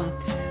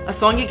 A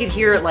song you could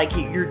hear like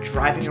you're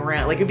driving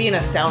around, like it'd be in a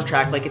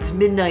soundtrack, like it's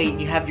midnight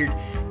and you have your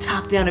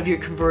top down of your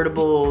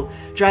convertible,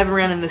 driving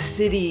around in the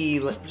city.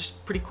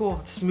 Just pretty cool.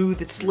 It's smooth,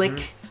 it's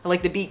slick. I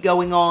like the beat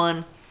going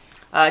on.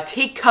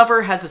 Take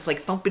Cover has this like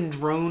thumping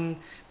drone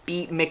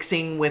beat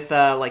mixing with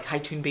like high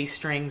tune bass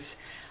strings.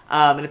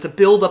 And it's a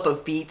build-up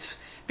of beats.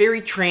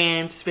 Very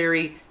trance,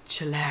 very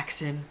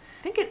chillaxing.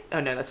 Oh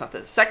no, that's not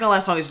the second to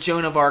last song is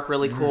Joan of Arc,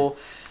 really cool.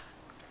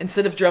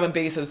 Instead of drum and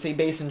bass, I would say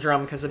bass and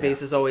drum because the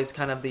bass is always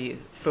kind of the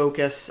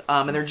focus.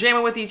 And they're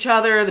jamming with each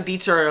other. The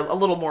beats are a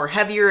little more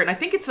heavier, and I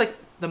think it's like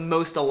the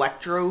most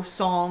electronic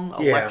song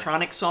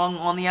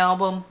on the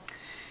album.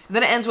 And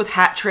then it ends with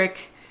Hat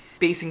Trick,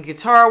 bass and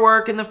guitar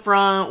work in the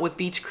front with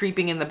beats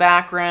creeping in the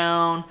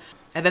background.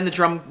 And then the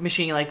drum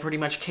machine like pretty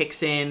much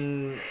kicks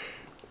in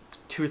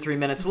 2 or 3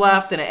 minutes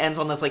left, and it ends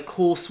on this like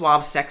cool,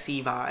 suave,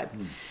 sexy vibe.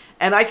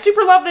 And I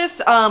super love this.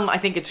 I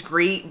think it's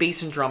great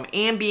bass and drum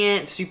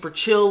ambient, super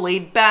chill,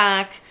 laid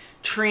back,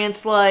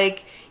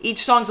 trance-like. Each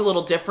song's a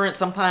little different.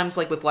 Sometimes,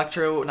 like with like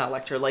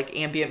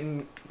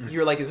ambient,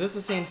 you're like, is this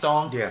the same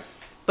song? Yeah.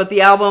 But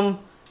the album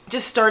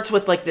just starts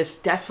with like this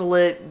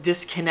desolate,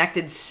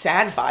 disconnected,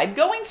 sad vibe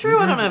going through.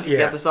 I don't know if you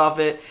get this off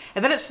it.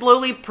 And then it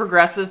slowly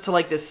progresses to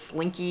like this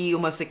slinky,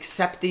 almost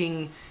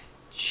accepting,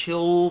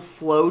 chill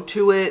flow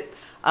to it.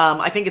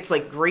 I think it's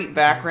like great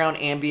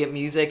background ambient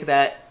music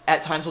that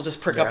at times will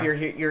just prick up your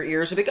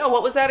ears and be like, oh,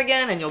 what was that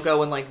again? And you'll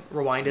go and like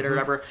rewind it or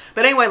whatever.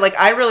 But anyway, like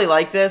I really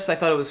like this. I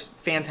thought it was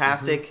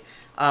fantastic.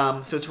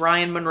 So it's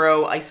Ryan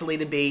Monroe,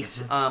 Isolated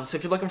Bass. So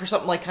if you're looking for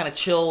something like kind of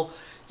chill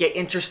yet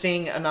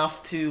interesting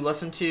enough to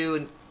listen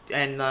to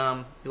and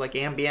you like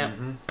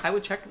ambient, I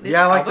would check this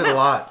I liked it out. a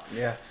lot.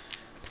 Yeah.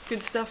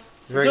 Good stuff.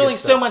 There's really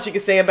so much you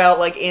could say about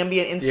like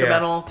ambient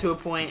instrumental to a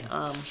point,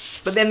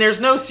 but then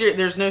there's no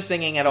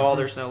singing at all.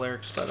 There's no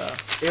lyrics, but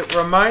it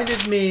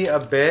reminded me a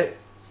bit,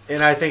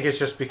 and I think it's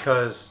just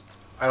because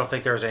I don't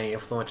think there was any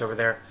influence over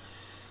there.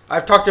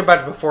 I've talked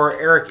about it before.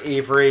 Eric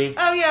Avery, did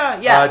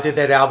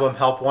that album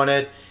Help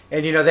Wanted,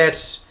 and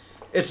it's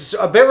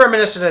a bit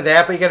reminiscent of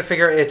that, but you got to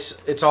figure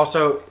it's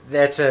also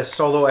that's a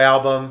solo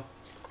album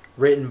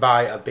written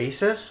by a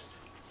bassist.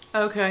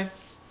 Okay.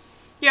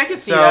 Yeah, I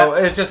could see that. So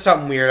it's just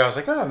something weird. I was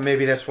like, oh,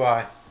 maybe that's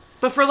why.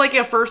 But for like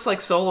a first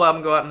like solo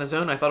album, Go Out on His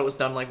Own, I thought it was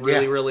done like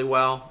really, really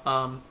well.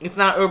 It's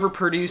not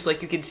overproduced.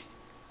 Like you could,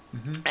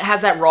 it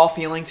has that raw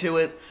feeling to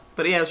it.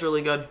 But yeah, it's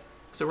really good.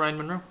 So Ryan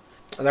Monroe.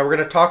 And now we're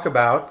going to talk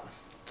about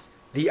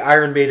the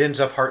Iron Maidens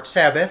of Heart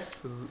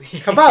Sabbath,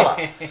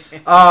 Kabbalah.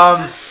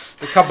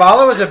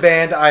 Kabbalah was a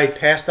band I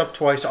passed up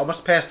twice,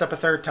 almost passed up a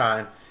third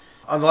time.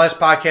 On the last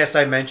podcast,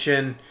 I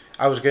mentioned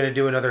I was going to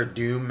do another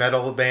doom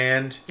metal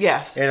band.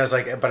 Yes. And I was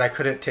like, but I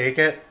couldn't take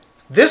it.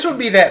 This would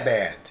be that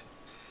band.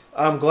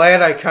 I'm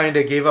glad I kind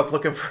of gave up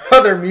looking for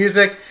other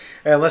music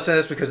and listened to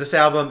this because this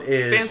album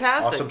is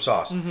fantastic. Awesome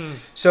sauce. Mm-hmm.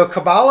 So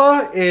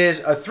Kabbalah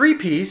is a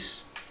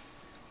 3-piece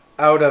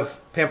out of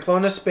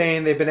Pamplona,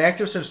 Spain. They've been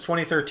active since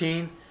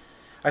 2013.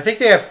 I think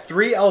they have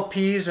 3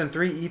 LPs and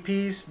 3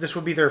 EPs. This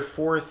would be their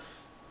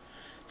 7th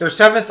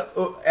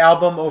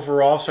album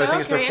overall, so I think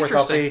it's their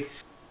 4th LP.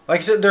 Like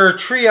I said, they're a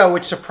trio,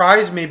 which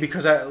surprised me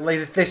because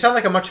they sound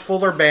like a much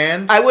fuller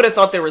band. I would have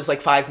thought there was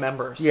like 5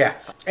 members. Yeah.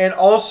 And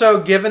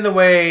also, given the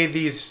way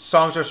these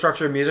songs are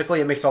structured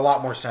musically, it makes a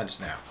lot more sense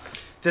now.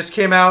 This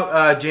came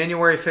out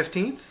January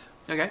 15th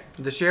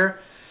this year.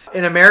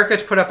 In America,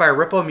 it's put up by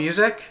Ripple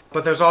Music,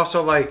 but there's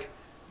also like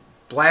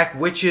Black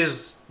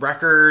Witches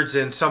Records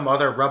and some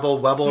other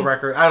Rebel Webble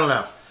record. I don't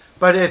know.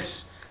 But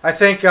I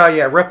think,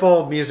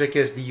 Ripple Music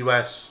is the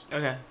U.S.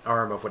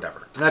 arm of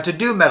whatever. That's a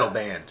doom metal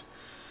band.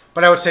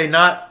 But I would say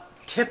not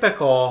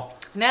typical.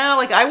 No,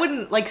 like I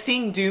wouldn't like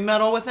seeing doom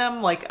metal with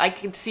them. Like I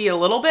could see a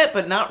little bit,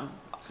 but not.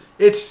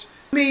 It's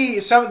me.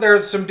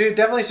 There's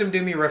definitely some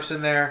doomy riffs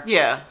in there.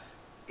 Yeah.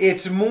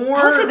 It's more.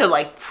 I would say they're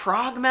like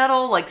prog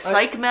metal, like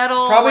psych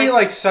metal. Probably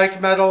like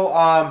psych metal.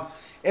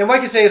 And what I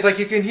can say is like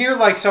you can hear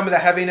like some of the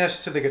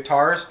heaviness to the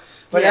guitars,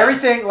 but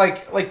everything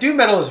like doom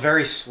metal is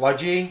very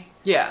sludgy.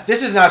 Yeah.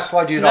 This is not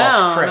sludgy at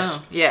all. It's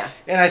crisp. No. Yeah.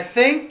 And I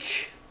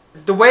think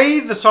the way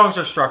the songs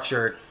are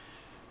structured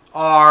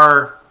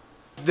are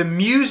the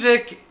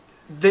music,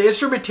 the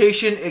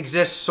instrumentation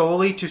exists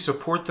solely to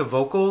support the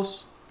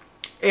vocals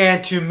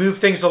and to move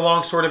things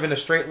along sort of in a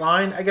straight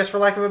line, I guess for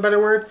lack of a better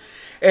word.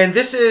 And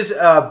this is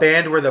a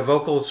band where the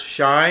vocals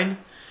shine.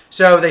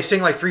 So they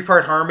sing like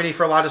 3-part harmony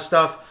for a lot of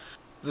stuff.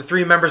 The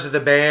 3 members of the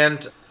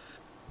band,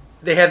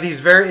 they have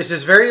it's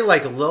this very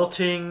like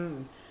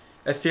lilting,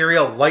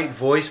 ethereal, light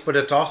voice, but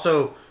it's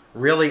also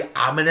really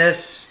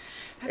ominous.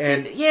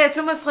 It's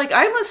almost like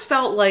I almost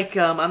felt like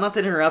I'm not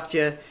to interrupt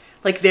you.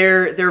 Like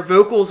their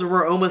vocals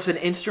were almost an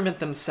instrument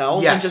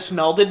themselves and just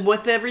melded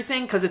with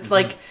everything because it's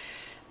like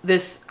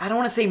this. I don't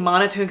want to say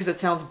monotone because it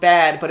sounds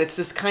bad, but it's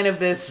just kind of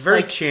this. It's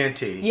very like,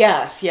 chanty.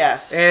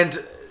 Yes. And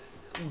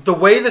the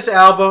way this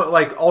album,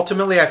 like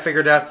ultimately, I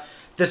figured out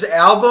this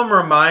album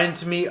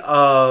reminds me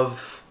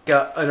of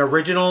an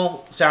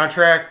original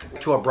soundtrack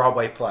to a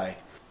Broadway play.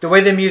 The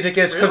way the music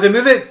is, because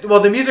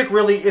the music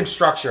really in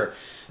structure.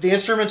 The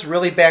instruments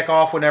really back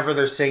off whenever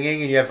they're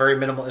singing, and you have very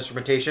minimal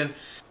instrumentation.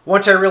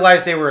 Once I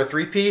realized they were a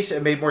 3-piece,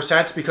 it made more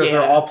sense because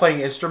they're all playing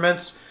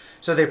instruments.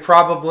 So they're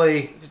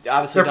probably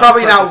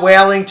not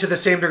wailing to the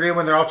same degree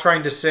when they're all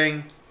trying to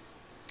sing.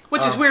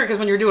 Which is weird because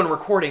when you're doing a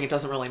recording, it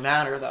doesn't really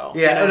matter though.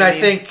 Yeah, you know and I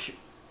think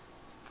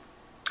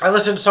I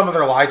listened to some of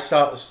their live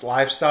stuff,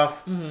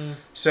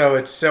 so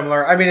it's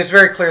similar. I mean, it's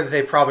very clear that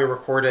they probably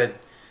recorded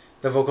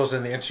the vocals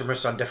and the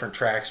instruments on different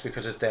tracks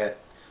because it's that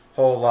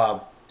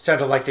whole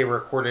sounded like they were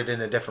recorded in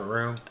a different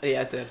room.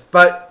 Yeah, it did.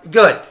 But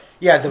good.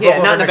 Yeah, the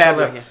vocals not are in a bad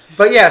way. Yeah.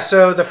 But yeah,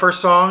 so the first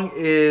song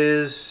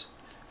is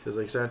feels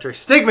like soundtrack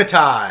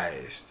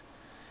Stigmatized.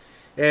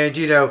 And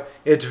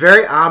it's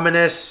very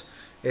ominous.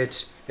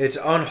 It's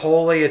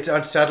unholy, it's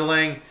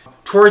unsettling.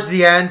 Towards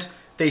the end,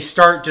 they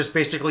start just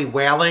basically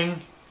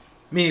wailing,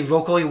 meaning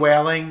vocally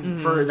wailing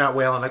for not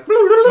wailing like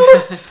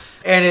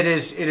and it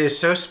is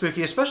so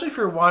spooky, especially if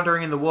you're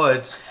wandering in the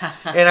woods.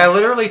 And I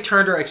literally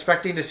turned her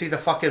expecting to see the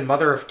fucking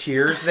Mother of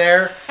Tears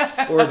there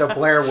or the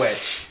Blair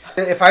Witch.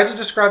 If I had to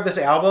describe this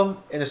album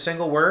in a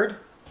single word,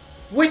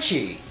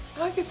 witchy.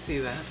 I could see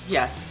that.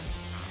 Yes.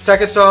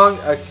 Second song,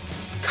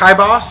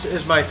 Kaibos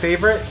is my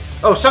favorite.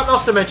 Oh, something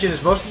else to mention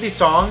is most of these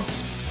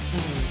songs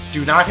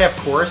do not have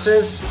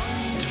choruses.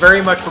 It's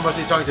very much, for most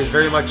of these songs, it's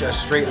very much a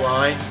straight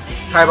line.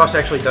 Kaibos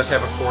actually does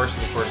have a chorus.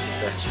 The chorus is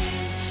the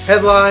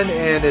headline,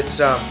 and it's...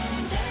 I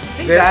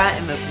think that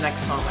and the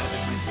next song might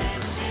have been my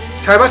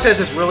favorite. Kaibos has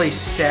this really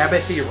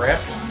Sabbathy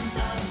riff.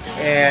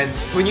 And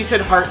when you said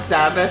Heart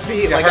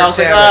Sabbathy, I was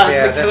Sabbath, like,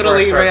 it's like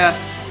totally,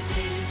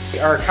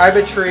 Our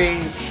Kaiba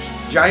tree,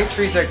 giant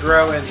trees that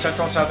grow in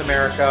Central and South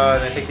America,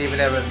 and I think they even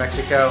have it in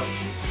Mexico.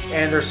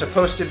 And they're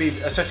supposed to be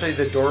essentially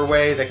the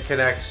doorway that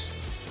connects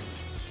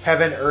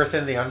heaven, earth,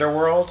 and the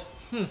underworld.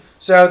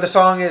 So the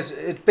song it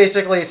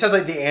sounds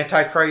like the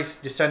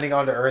Antichrist descending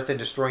onto earth and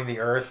destroying the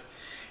earth.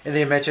 And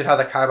they mention how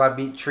the Kaiba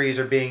beet trees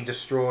are being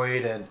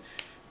destroyed and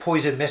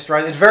poison mist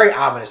rise. It's very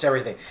ominous,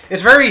 everything.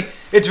 It's very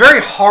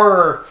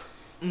horror.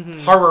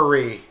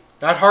 Horror-y.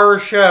 Not horror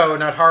show,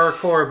 not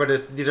horrorcore,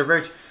 but these are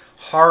very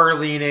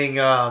horror-leaning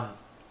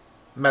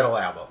metal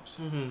albums.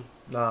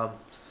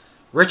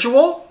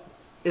 Ritual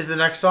is the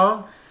next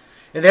song.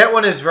 And that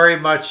one is very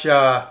much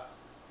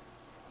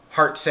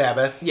Heart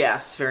Sabbath.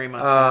 Yes, very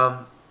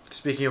much.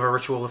 Speaking of a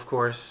Ritual, of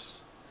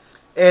course.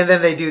 And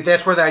then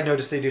that's where I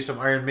noticed they do some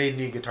Iron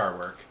Maiden guitar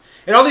work.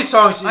 And all these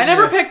songs... I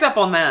never picked up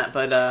on that,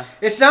 but...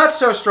 It's not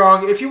so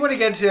strong. If you want to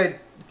get into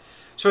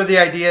sort of the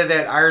idea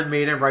that Iron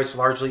Maiden writes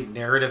largely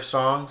narrative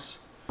songs,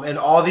 and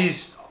all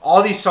these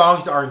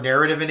songs are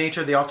narrative in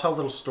nature, they all tell a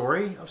little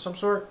story of some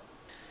sort.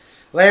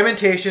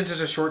 Lamentations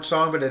is a short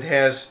song, but it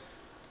has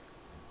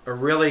a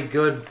really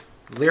good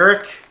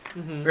lyric.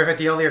 Mm-hmm. Matter of fact,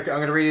 the only I'm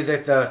going to read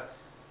you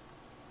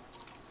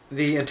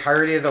the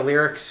entirety of the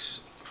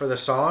lyrics for the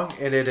song,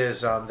 and it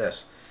is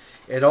this.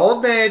 An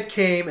old man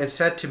came and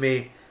said to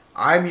me,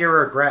 I'm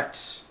your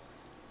regrets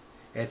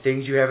and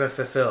things you haven't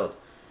fulfilled.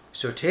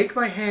 So take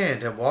my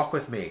hand and walk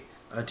with me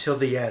until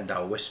the end.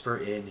 I'll whisper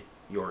in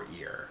your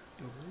ear.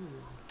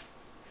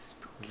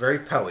 Very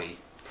poety,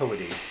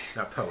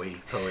 not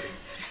poety.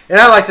 And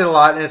I liked it a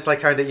lot, and it's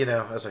like kind of,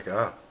 I was like,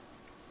 oh.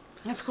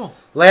 That's cool.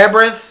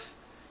 Labyrinth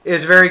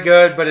is very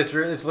good, but it's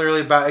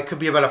literally about, it could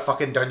be about a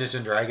fucking Dungeons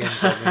and Dragons.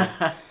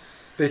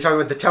 They talk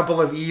about the Temple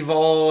of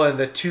Evil and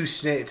the two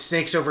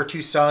snakes over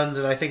two suns,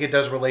 and I think it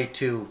does relate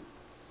to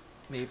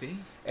maybe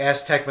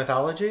Aztec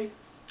mythology.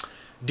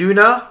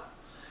 Duna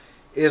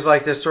is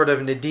like this sort of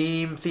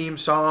Nadim theme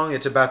song.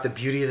 It's about the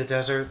beauty of the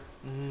desert.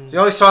 It's the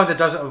only song that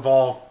doesn't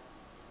involve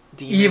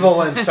demons.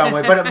 Evil in some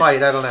way, but it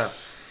might. I don't know.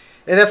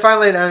 And then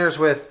finally it enters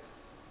with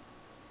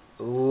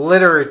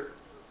liturgy.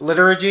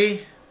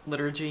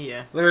 Liturgy,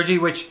 yeah. Liturgy,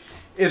 which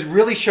is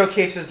really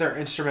showcases their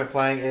instrument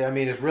playing. I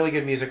mean, it's really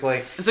good musically.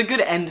 It's a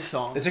good end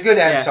song. It's a good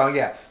end song,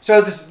 yeah.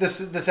 So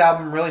this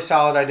album really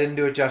solid. I didn't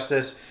do it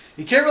justice.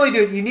 You can't really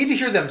do it. You need to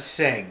hear them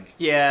sing.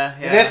 Yeah.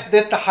 And that's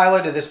the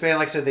highlight of this band.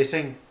 Like I said, they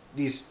sing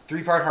these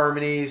 3-part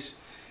harmonies,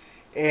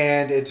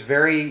 and it's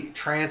very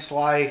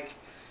trance-like,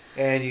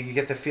 and you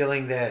get the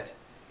feeling that,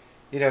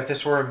 if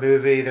this were a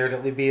movie,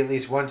 there'd be at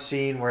least one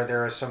scene where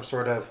there is some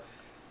sort of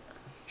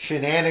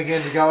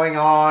shenanigans going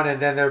on, and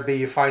then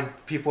you find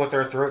people with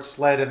their throats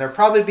slit, and there'd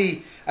probably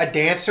be a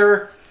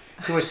dancer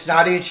who was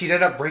snotty and she'd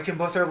end up breaking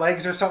both her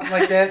legs or something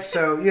like that.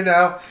 So,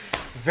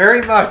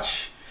 very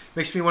much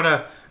makes me want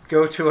to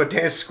go to a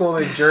dance school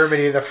in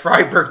Germany, the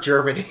Freiburg,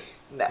 Germany.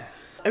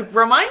 It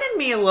reminded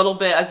me a little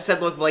bit, as I said,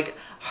 look, like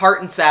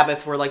Heart and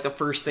Sabbath were like the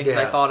first things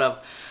I thought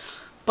of.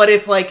 But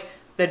if like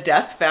the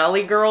Death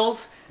Valley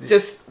Girls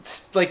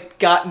just like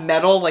got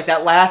metal, like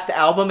that last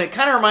album, it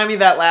kind of reminded me of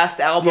that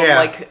last album,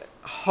 like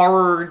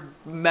hard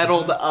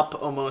metaled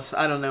up almost.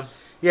 I don't know.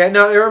 Yeah,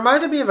 no, it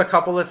reminded me of a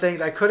couple of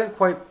things. I couldn't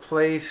quite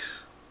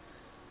place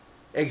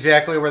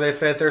exactly where they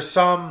fit. There's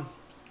some,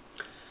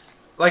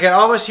 like I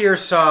almost hear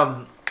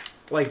some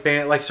like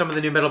some of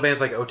the new metal bands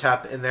like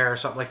OTEP in there or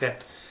something like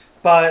that.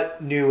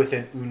 But new with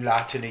an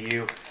umlaut and a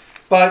U.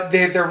 But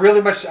they're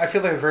really much, I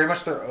feel like they're very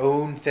much their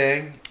own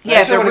thing.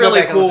 Yeah, they're really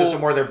go back cool. And listen to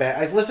some more of their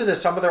band. I've listened to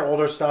some of their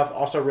older stuff,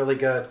 also really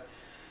good.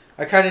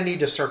 I kind of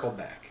need to circle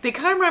back. They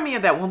kind of remind me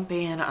of that one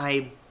band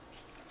I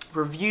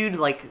reviewed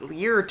like a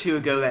year or two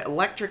ago, that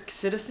Electric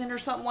Citizen or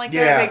something like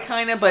that. They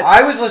kind of, but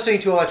I was listening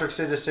to Electric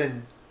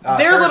Citizen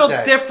they're Thursday. a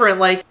little different.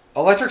 Like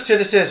Electric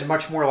Citizen is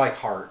much more like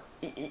Heart.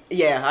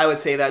 Yeah, I would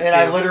say that and too.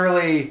 I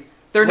literally...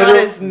 They're not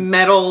as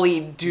metal-y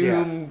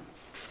doom...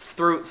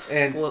 throat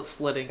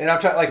slitting. And I'm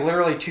talking like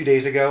literally 2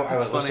 days ago, I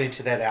was listening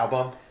to that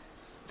album,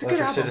 it's a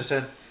Electric good album.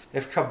 Citizen.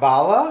 If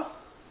Kabbalah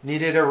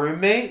needed a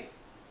roommate,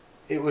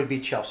 it would be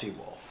Chelsea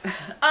Wolfe.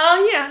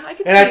 Yeah, I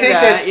could see I think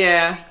that.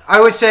 Yeah,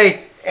 I would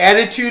say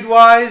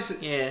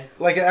attitude-wise, yeah.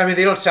 like I mean,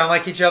 they don't sound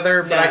like each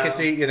other, but No. I could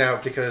see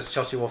because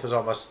Chelsea Wolfe is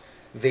almost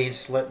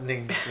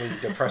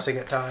vein-slittingly depressing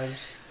at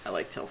times. I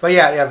like Chelsea. But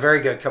yeah,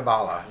 very good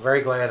Kabbalah.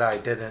 Very glad I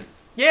didn't.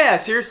 Yeah,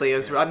 seriously, I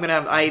want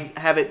to buy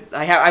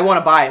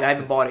it. I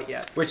haven't bought it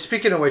yet. Which,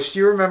 speaking of which, do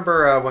you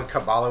remember when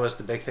Kabbalah was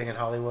the big thing in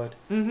Hollywood?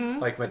 Mm-hmm.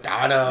 Like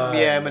Madonna.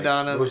 Yeah, and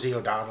Madonna. Like Rosie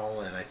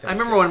O'Donnell, and I think. I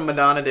remember when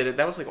Madonna did it.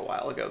 That was like a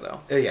while ago, though.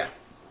 Yeah.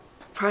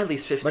 Probably at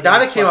least 15.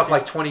 Madonna came plus up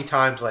like 20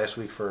 times last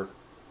week for.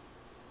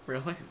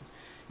 Really?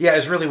 Yeah,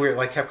 it's really weird.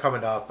 Like kept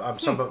coming up. I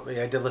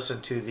did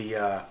listen to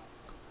the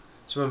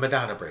some of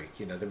Madonna break.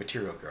 The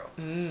Material Girl.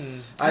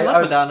 I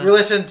love Madonna.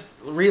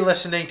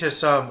 Re-listening to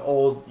some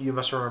old You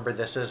Must Remember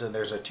Thises, and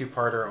there's a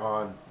 2-parter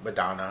on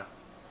Madonna.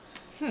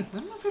 I don't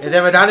know if And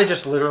then Madonna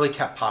just literally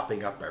kept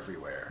popping up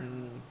everywhere.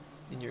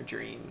 in your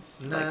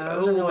dreams. No, like, I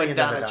wasn't really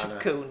into Madonna Madonna.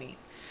 Ciccone.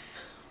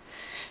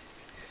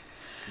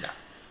 No.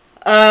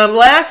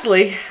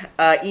 Lastly,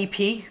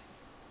 EP.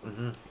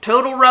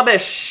 Total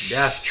Rubbish.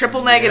 Yes.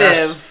 Triple Negative.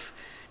 Yes.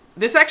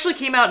 This actually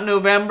came out in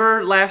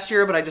November last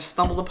year, but I just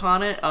stumbled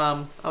upon it.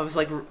 I was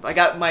like, I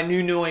got my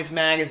New Noise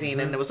magazine,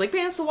 and it was like,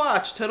 bands to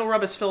watch, Total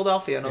Rubbish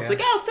Philadelphia. And I was like,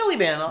 oh, Philly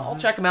band, I'll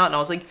check them out. And I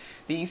was like,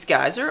 these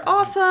guys are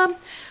awesome.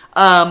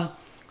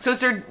 So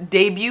it's their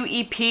debut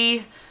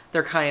EP.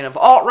 They're kind of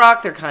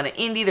alt-rock, they're kind of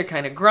indie, they're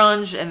kind of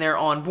grunge, and they're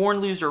on Born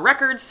Loser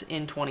Records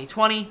in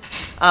 2020.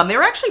 They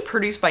were actually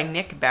produced by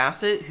Nick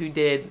Bassett, who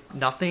did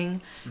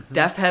Nothing,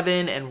 Deaf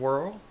Heaven, and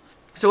Whirl.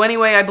 So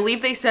anyway, I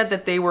believe they said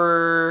that they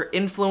were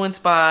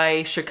influenced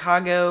by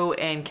Chicago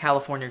and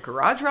California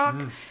garage rock,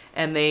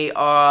 and they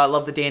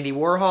love the Dandy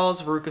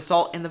Warhols, Veruca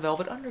Salt, and the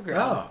Velvet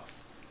Underground.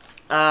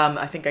 Oh.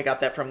 I think I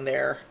got that from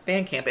their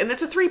Bandcamp, and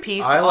it's a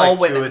 3-piece. I all like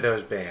women. 2 of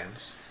those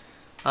bands.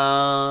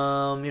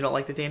 You don't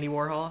like the Dandy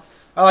Warhols?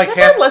 I like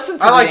Never listened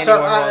to the Dandy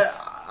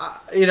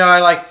Warhols. I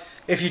like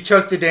if you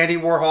took the Dandy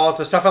Warhols,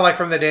 the stuff I like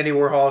from the Dandy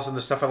Warhols and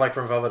the stuff I like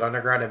from Velvet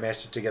Underground and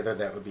mashed it together,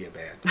 that would be a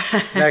band.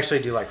 And I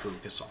actually do like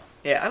Veruca Salt.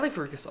 Yeah, I like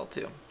Veruca Salt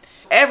too.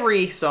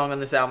 Every song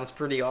on this album is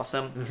pretty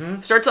awesome.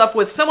 Starts off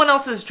with Someone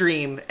Else's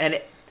Dream, and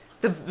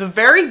the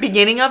very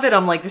beginning of it,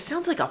 I'm like, this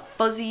sounds like a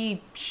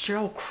fuzzy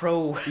Sheryl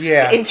Crow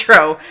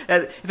intro.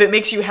 If it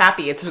makes you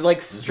happy, it's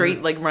like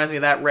straight, like reminds me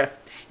of that riff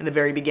in the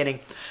very beginning.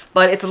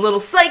 But it's a little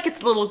psych,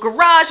 it's a little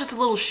garage, it's a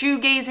little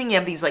shoegazing. You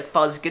have these like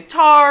fuzz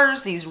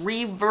guitars, these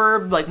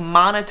reverb, like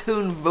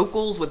monotone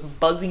vocals with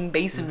buzzing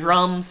bass and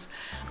drums.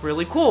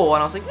 Really cool.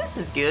 And I was like, this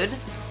is good.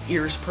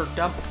 Ears perked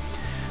up.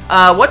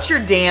 What's Your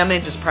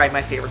Damage is probably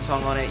my favorite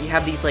song on it. You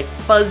have these like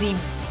fuzzy,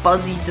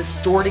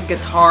 distorted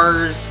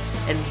guitars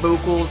and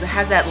vocals. It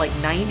has that like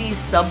 90s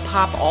sub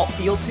pop alt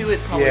feel to it.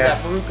 Probably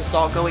that Veruca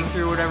Salt going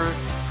through or whatever.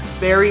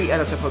 Very,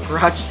 that's a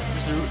garage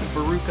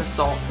Veruca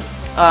Salt.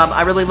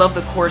 I really love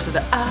the chorus of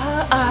the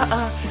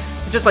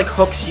It just like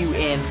hooks you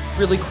in.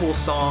 Really cool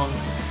song.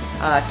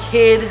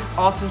 Kid,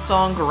 awesome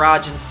song.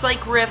 Garage and psych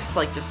riffs,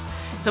 like just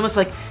it's almost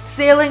like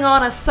sailing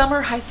on a summer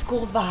high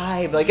school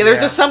vibe. Like there's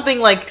just something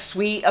like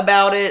sweet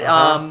about it,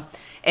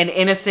 and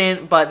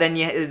innocent, but then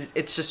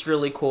it's just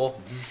really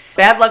cool.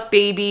 Bad Luck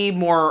Baby,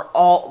 more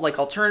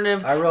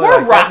alternative. I really more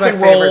like rock that's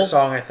and my roll. favorite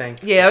song, I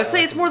think. Yeah, I would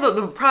say it's more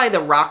probably the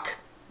rock,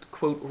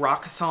 quote,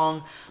 rock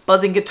song.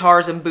 Buzzing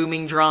guitars and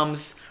booming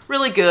drums.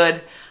 Really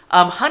good.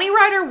 Honey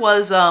Rider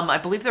was, I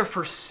believe, their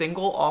first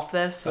single off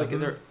this. Like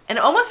and it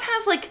almost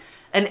has like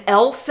an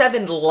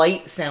L7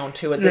 light sound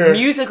to it. The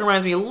music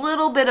reminds me a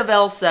little bit of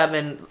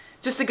L7.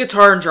 Just the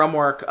guitar and drum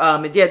work.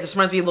 It just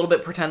reminds me a little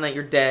bit Pretend That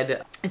You're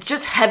Dead. It's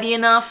just heavy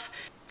enough.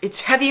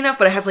 It's heavy enough,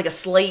 but it has like a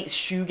slight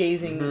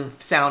shoegazing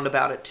sound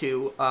about it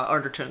too.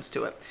 Undertones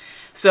to it.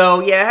 So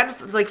yeah, it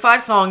had like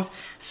 5 songs.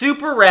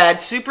 Super rad,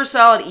 super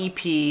solid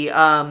EP.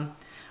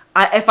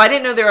 If I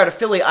didn't know they were out of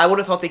Philly, I would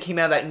have thought they came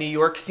out of that New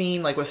York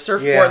scene, like with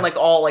Surfboard and like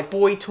all like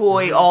Boy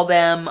Toy, all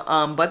them.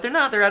 But they're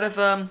not. They're out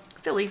of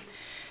Philly.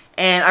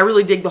 And I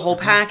really dig the whole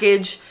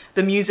package.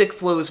 The music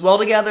flows well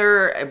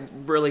together. It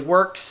really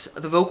works.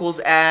 The vocals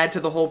add to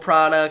the whole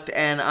product.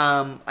 And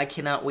I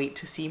cannot wait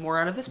to see more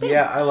out of this band.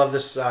 Yeah, I love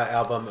this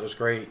album. It was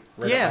great.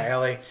 Right up my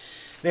alley.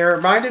 They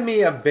reminded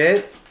me a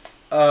bit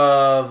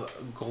of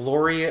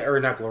Olivia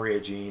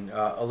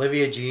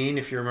Jean,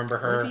 if you remember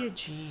her. Olivia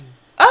Jean.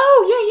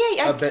 Oh,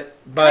 yeah. A bit,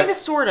 but kind of,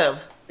 sort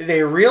of.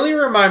 They really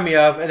remind me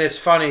of, and it's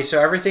funny, so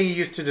everything you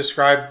used to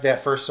describe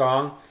that first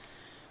song,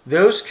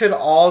 those could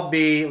all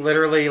be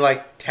literally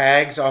like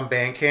tags on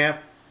Bandcamp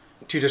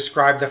to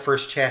describe the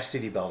first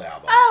Chastity Belt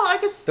album. Oh, I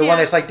could see the one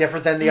that's like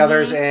different than the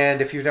others,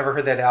 and if you've never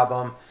heard that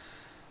album,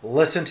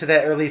 listen to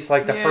that, or at least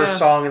like the first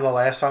song and the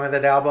last song of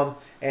that album,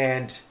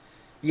 and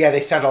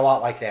they sound a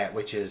lot like that,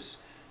 which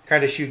is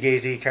kind of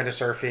shoegazy, kind of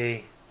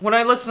surfy. When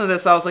I listened to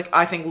this, I was like,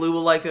 I think Lou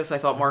will like this. I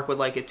thought Mark would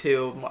like it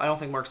too. I don't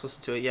think Mark's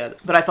listened to it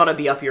yet, but I thought it'd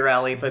be up your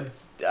alley. But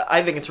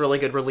I think it's a really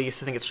good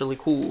release. I think it's really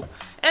cool.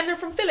 And they're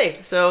from Philly,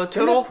 so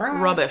total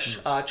rubbish.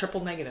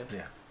 Triple negative.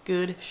 Yeah.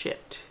 Good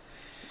shit.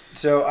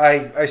 So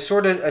I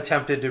sort of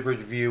attempted to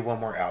review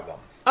one more album.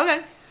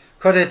 Okay.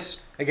 Because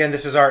it's, again,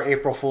 this is our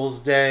April Fool's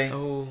Day.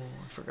 Oh,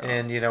 I forgot.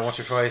 And, once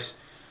or twice,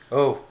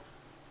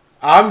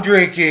 I'm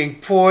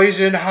drinking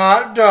poison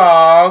hot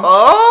dog.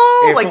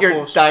 Oh, April like your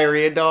Fool's.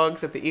 Diarrhea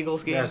dogs at the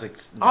Eagles game? Yeah, I was like,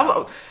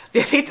 no.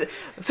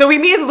 So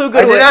me and Lou go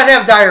to I did not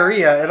have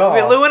diarrhea at all.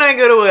 Lou and I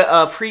go to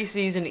a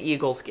preseason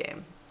Eagles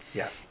game.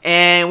 Yes.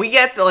 And we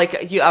get,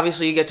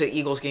 obviously you get to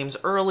Eagles games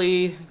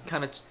early,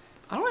 kind of,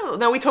 I don't know,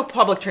 no, we took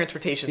public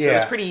transportation, so it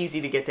was pretty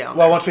easy to get down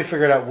there. Well, once we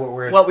figured out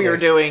what we were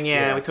doing,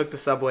 we took the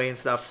subway and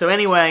stuff. So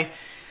anyway,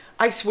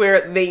 I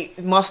swear they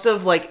must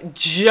have,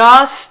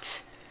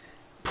 just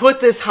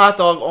put this hot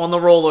dog on the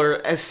roller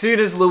as soon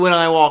as Lou and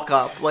I walk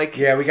up.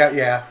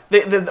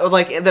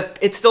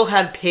 It still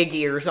had pig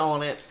ears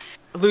on it.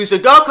 Lou's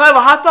like, "Oh, can I have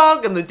a hot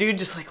dog?" And the dude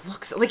just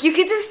looks, you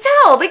can just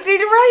tell, they're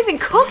not even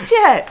cooked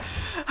yet.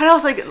 And I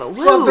was like, "Lou,"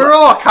 well, they're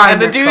all kind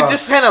of. And the dude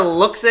just kind of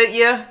looks at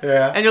you,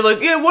 and you're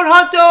like, "Yeah, one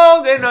hot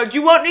dog." And do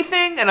you want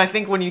anything? And I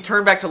think when you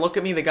turn back to look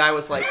at me, the guy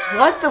was like,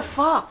 "What the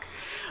fuck?"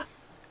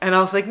 And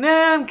I was like,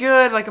 "Nah, I'm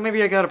good.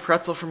 Maybe I got a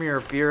pretzel from your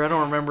beer. I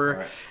don't remember."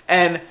 Right.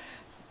 And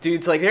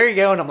dude's like, "There you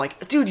go." And I'm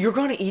like, "Dude, you're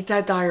going to eat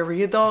that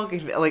diarrhea dog?"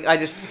 And, I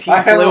just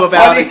teased Lou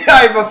about it.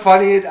 I have a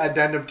funny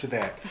addendum to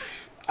that.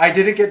 I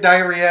didn't get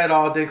diarrhea at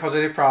all. It didn't cause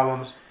any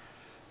problems.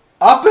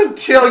 Up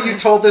until you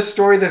told this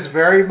story this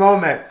very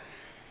moment,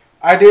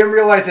 I didn't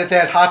realize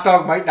that hot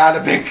dog might not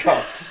have been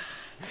cooked.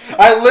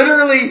 I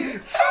literally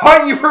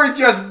thought you were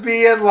just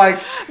being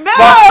busting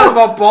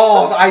my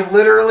balls. I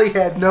literally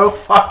had no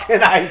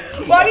fucking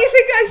idea. Why do you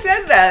think I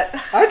said that?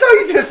 I thought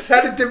you just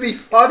said it to be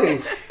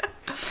funny.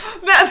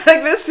 Not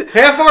like this.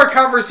 Half our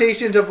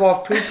conversations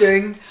involve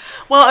pooping.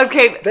 Well,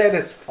 okay. That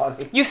is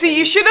funny. You see,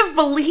 you should have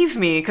believed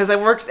me because I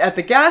worked at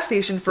the gas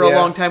station for a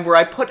long time where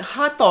I put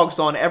hot dogs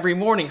on every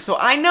morning. So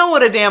I know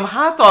what a damn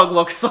hot dog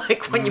looks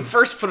like when you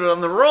first put it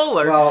on the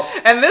roller. Well,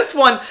 and this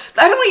one,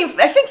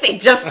 I think they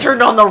just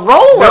turned on the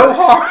roller. No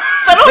harm.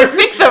 I don't even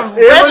think the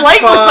red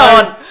light was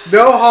on.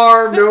 No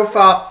harm, no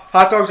foul.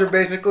 Hot dogs are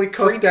basically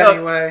cooked Pre-cooked.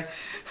 anyway.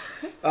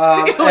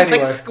 It was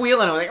Anyway. like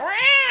squealing. I was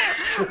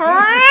like,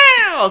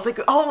 I was like,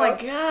 oh my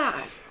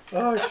god.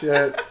 Oh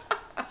shit.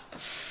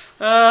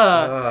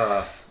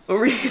 What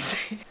were you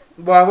saying?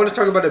 Well, I want to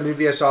talk about a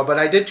movie I saw, but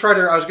I did try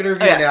to. I was going to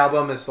review an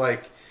album. It's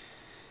like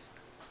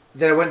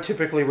that I wouldn't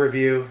typically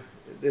review.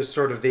 Is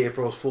sort of the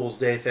April Fool's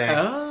Day thing.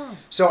 Oh.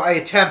 So I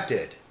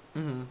attempted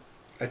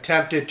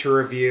to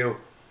review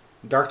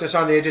 "Darkness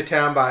on the Edge of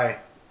Town" by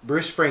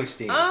Bruce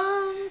Springsteen.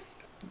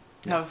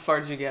 How far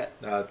did you get?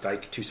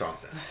 Like 2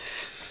 songs in.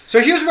 So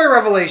here's my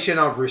revelation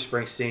on Bruce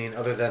Springsteen.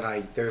 Other than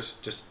I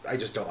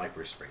just don't like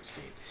Bruce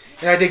Springsteen,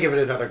 and I did give it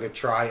another good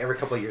try. Every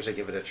couple of years, I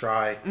give it a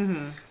try.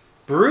 Mm-hmm.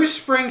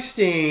 Bruce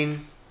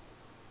Springsteen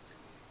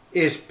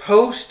is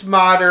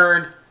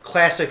postmodern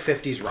classic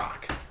 50s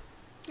rock.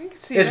 You can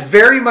see It's that.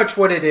 very much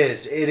what it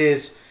is. It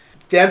is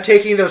them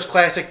taking those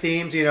classic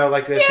themes,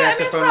 like the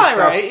saxophone and stuff,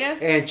 right, yeah.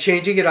 and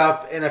changing it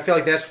up. And I feel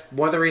like that's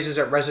one of the reasons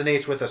it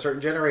resonates with a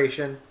certain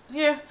generation.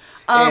 Yeah.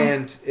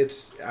 And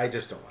I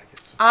just don't like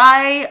it.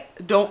 I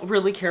don't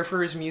really care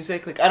for his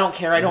music. Like, I don't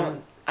care.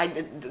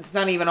 It's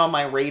not even on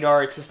my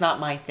radar. It's just not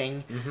my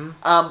thing. Mm-hmm.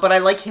 But I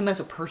like him as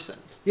a person.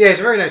 Yeah,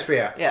 he's a very nice,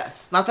 yeah.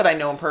 Yes. Not that I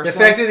know him The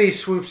personally. fact that he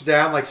swoops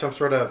down like some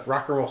sort of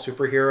rock and roll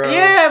superhero.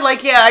 Yeah,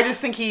 I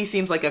just think he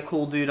seems like a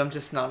cool dude. I'm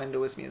just not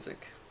into his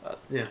music. But,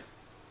 Yeah.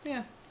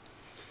 yeah.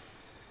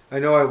 I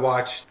know I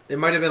watched, it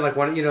might have been like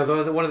one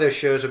of those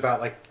shows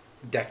about like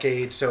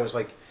decades, so it was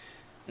like,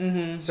 so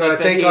Like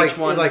I think the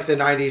VH1. like the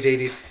 90s,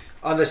 80s.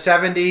 On the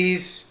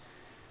 70s,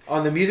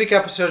 on the music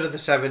episode of the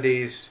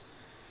 70s,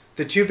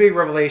 the 2 big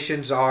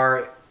revelations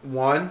are,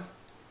 one,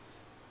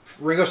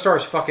 Ringo Starr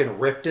is fucking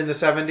ripped in the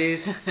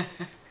 70s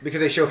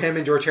because they show him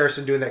and George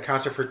Harrison doing that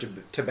concert for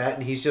Tibet,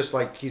 and he's just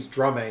like, he's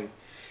drumming,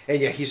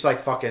 and yeah, he's like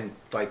fucking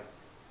like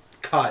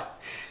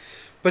cut.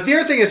 But the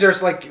other thing is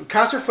there's like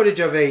concert footage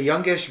of a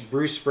youngish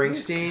Bruce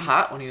Springsteen. He was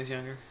hot when he was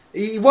younger.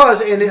 He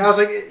was, and I was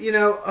like,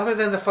 other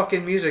than the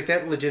fucking music,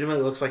 that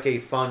legitimately looks like a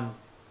fun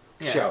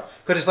show.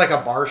 Because it's like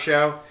a bar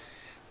show.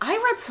 I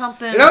read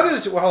something. And other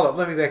than, well, hold up,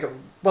 let me back up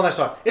one last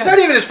song. It's not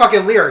even his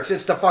fucking lyrics,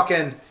 it's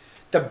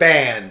the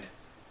band.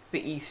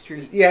 The E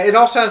Street. Yeah, it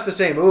all sounds the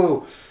same.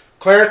 Ooh,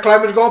 Clarence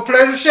Clement's going to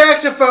play the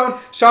saxophone.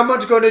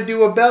 Someone's going to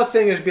do a bell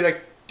thing and it's be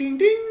like, ding,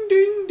 ding,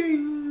 ding,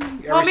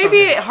 ding. Well, maybe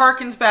it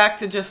harkens back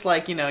to just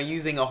like,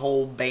 using a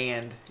whole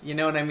band. You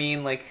know what I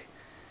mean? Like,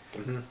 I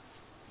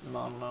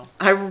don't know.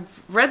 I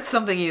read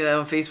something either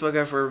on Facebook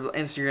or for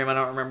Instagram, I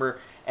don't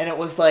remember. And it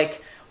was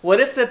like, what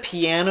if the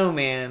Piano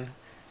Man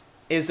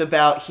is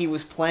about he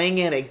was playing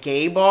at a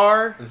gay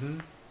bar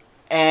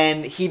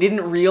and he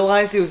didn't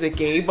realize it was a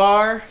gay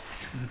bar?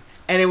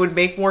 And it would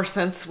make more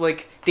sense,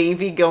 like,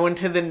 Davey going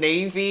to the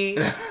Navy.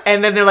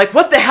 And then they're like,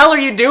 what the hell are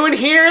you doing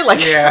here?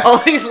 Like, all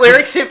these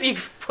lyrics, if you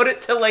put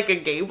it to, like, a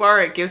gay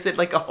bar, it gives it,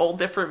 like, a whole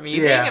different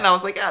meaning. Yeah. And I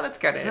was like, that's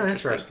kind of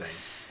interesting.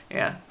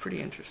 Yeah,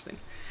 pretty interesting.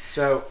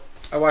 So,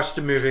 I watched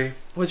a movie.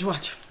 What'd you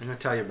watch? I'm going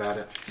to tell you about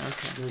it.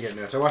 Okay. Let me get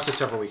notes. I watched it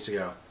several weeks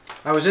ago.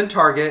 I was in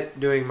Target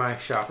doing my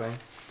shopping.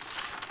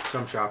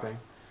 Some shopping.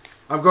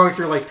 I'm going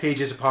through, like,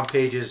 pages upon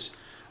pages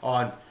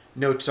on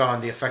notes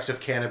on the effects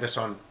of cannabis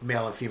on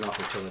male and female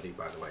fertility,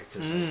 by the way.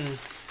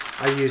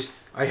 Because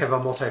I have a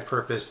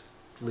multi-purpose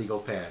legal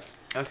pad.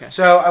 Okay.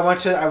 So I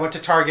went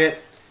to Target.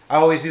 I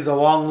always do the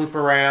long loop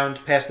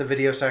around past the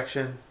video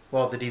section.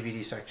 Well, the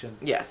DVD section.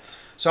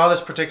 Yes. Saw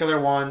this particular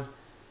one.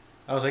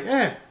 I was like,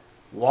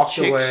 walked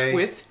Chicks away.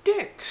 with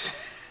dicks.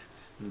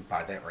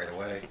 Buy that right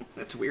away.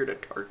 That's weird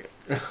at Target.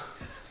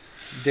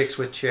 Dicks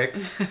with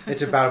chicks.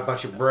 It's about a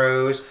bunch of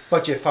bros,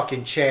 bunch of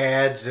fucking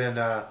chads, and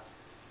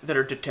That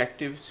are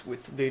detectives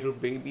with little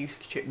baby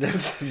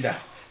chicks. no,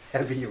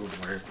 that'd be even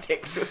weird.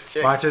 Dicks with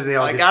chicks. Watch as they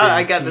all I just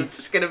got baby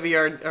that's peeps. gonna be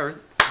our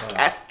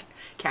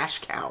cash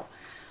cow.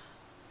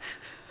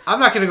 I'm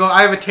not gonna go.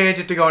 I have a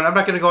tangent to go on. I'm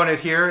not gonna go on it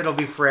here. It'll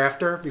be for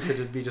after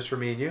because it'd be just for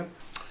me and you.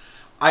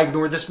 I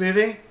ignored this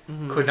movie.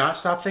 Could not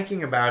stop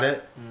thinking about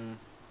it.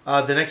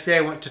 The next day,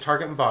 I went to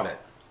Target and bought it.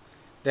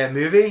 That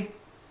movie,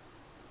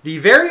 the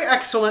very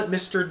excellent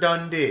Mr.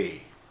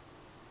 Dundee.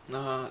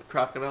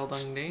 Crocodile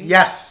Dundee?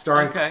 Yes,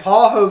 starring Okay.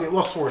 Paul Hogan.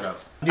 Well, sort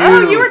of.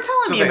 Oh, you were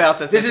telling me about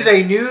this. This is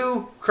a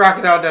new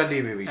Crocodile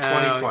Dundee movie,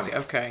 2020.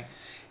 Okay.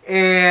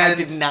 And I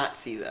did not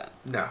see that.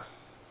 No.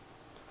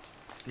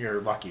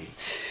 You're lucky.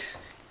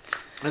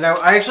 And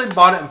I actually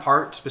bought it in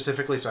part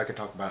specifically so I could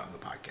talk about it on the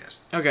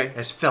podcast. Okay.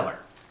 As filler.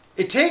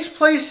 It takes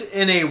place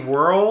in a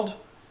world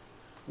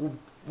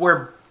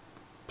where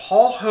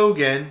Paul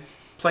Hogan,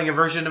 playing a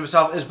version of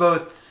himself, is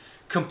both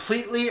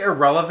completely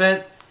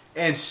irrelevant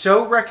and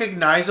so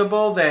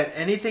recognizable that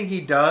anything he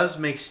does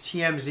makes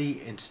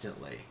TMZ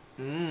instantly.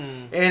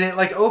 And it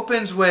like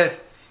opens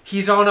with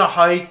he's on a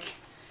hike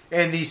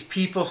and these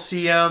people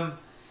see him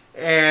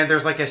and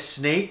there's like a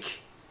snake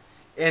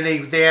and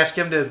they ask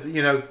him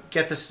to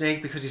get the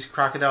snake because he's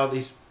Crocodile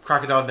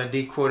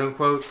Dundee, quote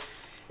unquote.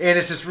 And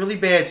it's this really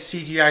bad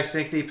CGI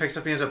snake that he picks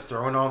up. He ends up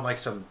throwing on like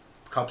some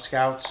Cub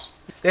Scouts.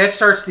 That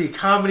starts the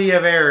comedy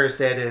of errors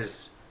that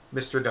is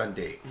Mr.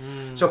 Dundee.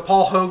 So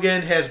Paul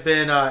Hogan has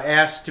been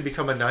asked to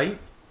become a knight.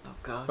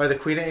 God. by the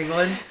Queen of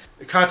England.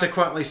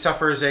 Consequently,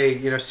 suffers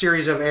a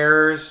series of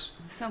errors.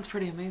 This sounds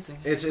pretty amazing.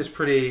 It's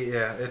pretty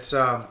It's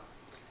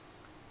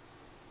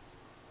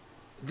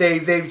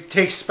they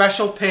take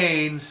special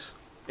pains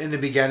in the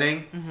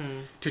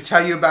beginning to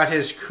tell you about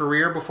his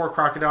career before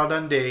Crocodile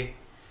Dundee,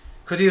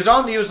 because he was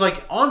on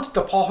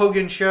the Paul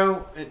Hogan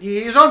show.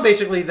 He was on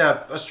basically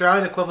the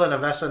Australian equivalent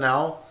of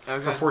SNL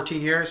for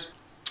 14 years.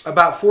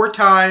 About 4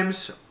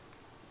 times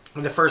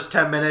in the first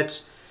 10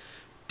 minutes,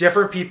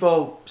 different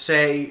people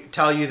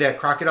tell you that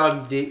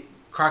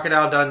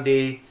Crocodile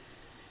Dundee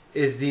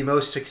is the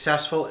most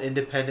successful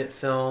independent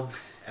film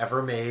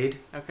ever made.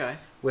 Okay.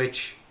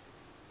 Which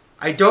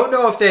I don't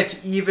know if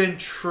that's even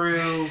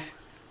true.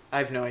 I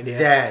have no idea.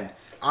 Then,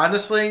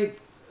 honestly,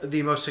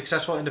 the most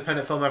successful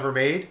independent film ever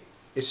made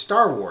is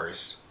Star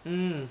Wars.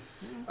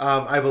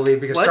 I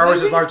believe, because Star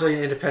Wars is largely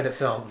an independent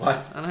film.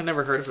 What? And I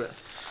never heard of it.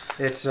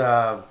 It's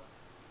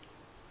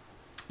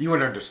you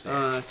wouldn't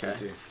understand. Okay.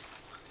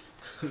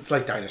 It's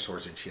like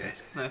dinosaurs and shit.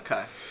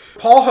 Okay.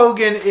 Paul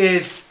Hogan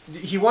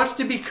he wants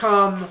to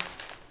become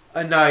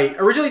a knight.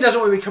 Originally, he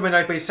doesn't want to become a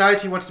knight, but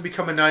besides, he wants to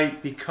become a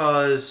knight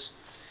because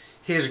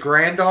his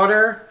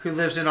granddaughter, who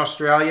lives in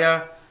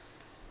Australia,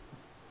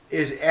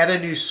 is at a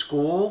new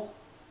school,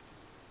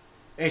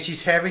 and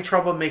she's having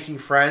trouble making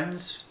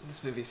friends.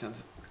 This movie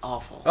sounds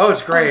awful. Oh,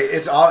 it's great.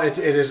 It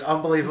is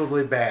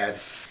unbelievably bad.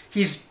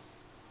 He's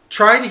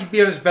trying to be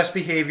on his best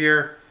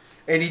behavior,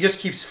 and he just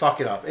keeps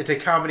fucking up. It's a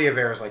comedy of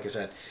errors, like I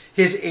said.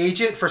 His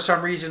agent, for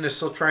some reason, is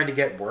still trying to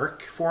get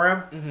work for him.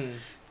 Mm-hmm.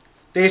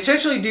 They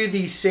essentially do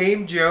the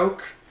same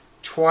joke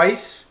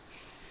twice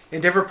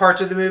in different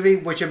parts of the movie,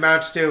 which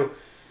amounts to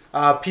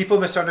people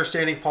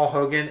misunderstanding Paul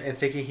Hogan and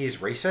thinking he's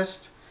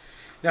racist.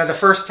 Now, the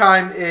first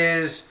time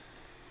is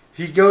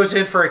he goes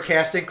in for a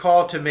casting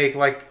call to make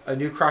like a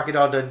new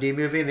Crocodile Dundee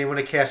movie, and they want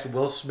to cast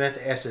Will Smith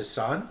as his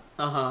son.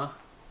 Uh-huh.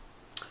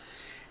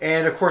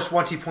 And, of course,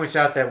 once he points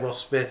out that Will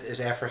Smith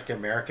is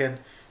African-American,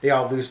 they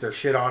all lose their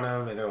shit on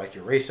him, and they're like,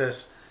 you're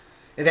racist.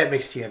 And that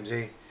makes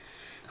TMZ.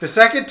 The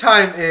second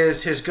time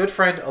is his good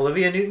friend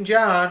Olivia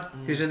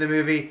Newton-John, who's in the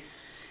movie,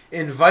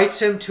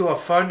 invites him to a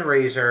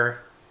fundraiser,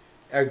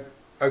 a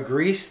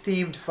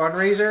Grease-themed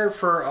fundraiser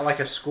for, like,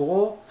 a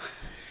school.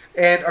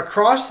 And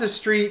across the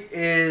street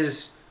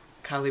is...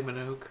 Kylie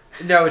Minogue.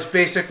 No, it's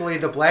basically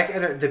the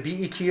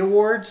BET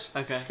Awards.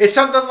 Okay. It's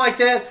something like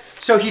that.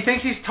 So he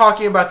thinks he's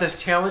talking about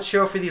this talent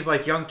show for these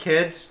like young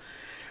kids,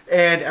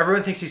 and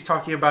everyone thinks he's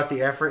talking about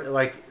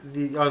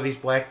these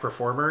black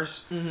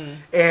performers. Mm-hmm.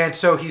 And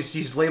so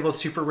he's labeled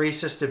super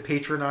racist and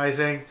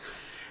patronizing,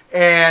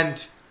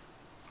 and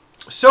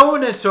so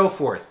on and so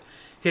forth.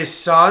 His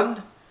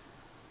son,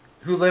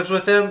 who lives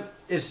with him,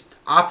 is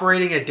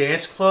operating a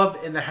dance club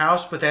in the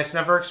house, but that's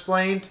never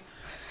explained.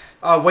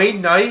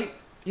 Wayne Knight,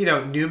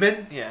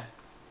 Newman,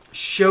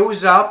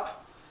 shows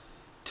up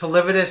to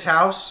live at his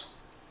house.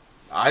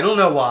 I don't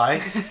know why.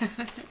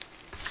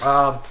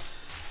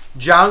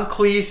 John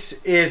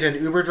Cleese is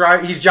an Uber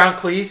driver. He's John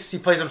Cleese. He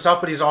plays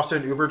himself, but he's also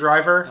an Uber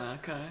driver.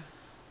 Okay.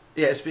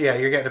 Yeah,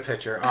 you're getting a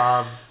picture.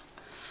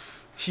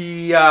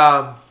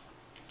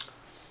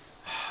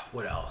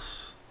 What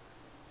else?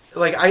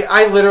 Like,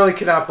 I literally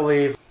could not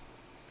believe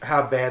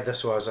how bad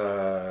this was.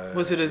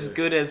 Was it as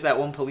good as that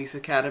one Police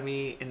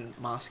Academy in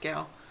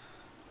Moscow?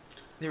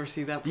 You ever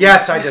see that?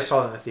 Yes, I just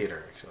saw it in the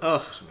theater, actually.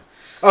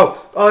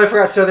 Oh, I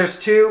forgot. So there's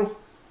two.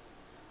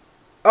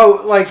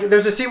 Oh, like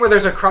there's a scene where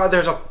there's a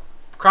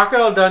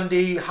Crocodile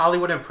Dundee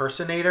Hollywood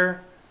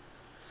impersonator,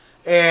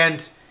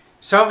 and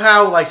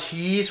somehow like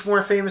he's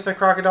more famous than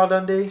Crocodile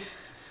Dundee.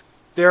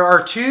 There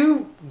are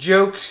 2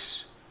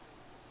 jokes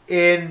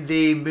in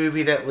the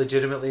movie that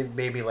legitimately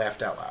made me laugh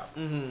out loud.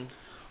 Mm-hmm.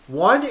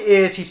 One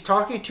is he's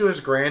talking to his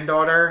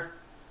granddaughter.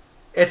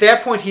 At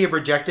that point, he had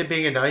rejected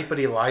being a knight, but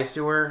he lies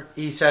to her.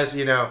 He says,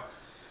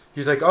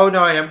 he's like, oh,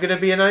 no, I am going to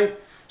be a knight.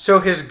 So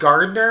his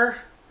gardener,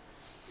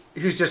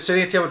 who's just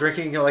sitting at the table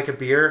drinking like a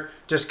beer,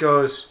 just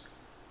goes,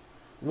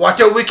 what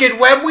a wicked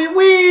web we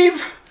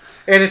weave!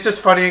 And it's just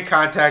funny in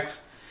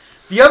context.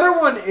 The other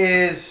one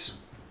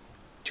is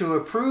to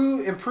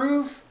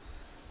improve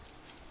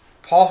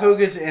Paul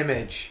Hogan's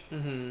image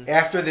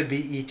after the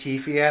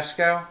BET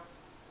fiasco.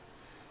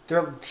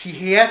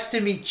 He has to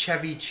meet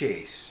Chevy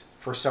Chase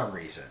for some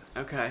reason.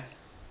 Okay.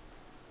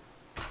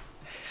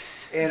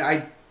 And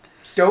I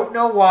don't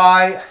know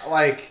why.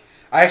 Like,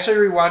 I actually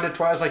rewound it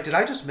twice. I was like, did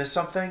I just miss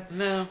something?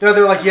 No. No,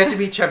 they're like, you have to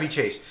meet Chevy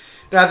Chase.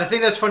 Now, the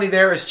thing that's funny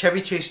there is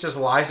Chevy Chase just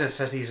lies and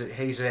says he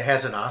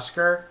has an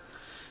Oscar.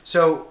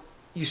 So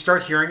you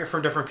start hearing it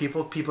from different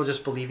people. People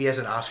just believe he has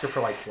an Oscar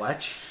for, like,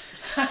 Fletch.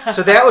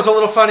 So that was a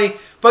little funny.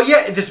 But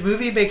yeah, this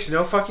movie makes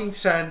no fucking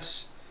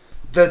sense.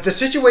 The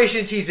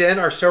situations he's in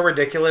are so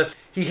ridiculous.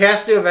 He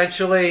has to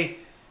eventually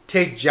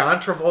take John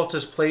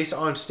Travolta's place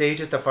on stage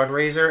at the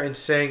fundraiser and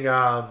sing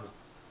the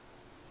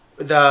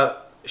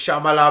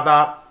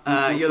Shamalaba.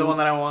 You're the one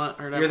that I want.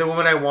 Or You're the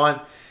woman I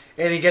want.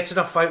 And he gets in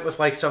a fight with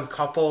like some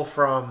couple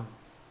from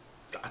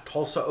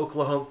Tulsa,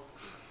 Oklahoma.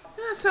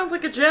 Yeah, it sounds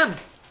like a gem.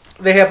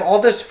 They have all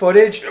this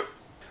footage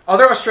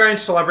other Australian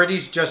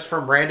celebrities just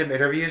from random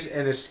interviews,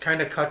 and it's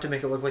kind of cut to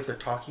make it look like they're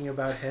talking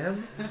about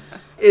him.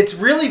 It's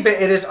really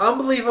bad. It is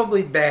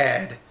unbelievably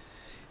bad.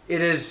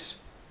 It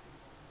is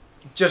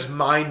just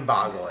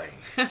mind-boggling.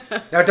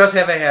 Now, it does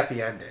have a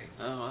happy ending.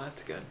 Oh,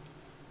 that's good.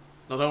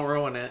 No, don't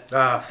ruin it.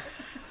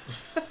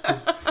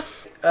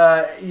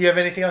 You have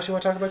anything else you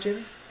want to talk about,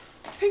 Jamie?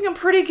 I think I'm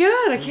pretty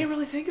good. I can't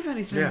really think of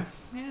anything.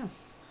 Yeah.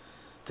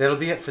 That'll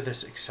be it for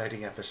this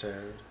exciting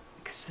episode.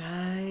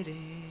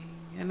 Exciting.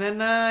 And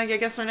then I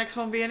guess our next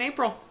one will be in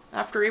April.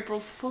 After April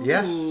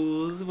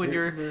Fools. When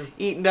you're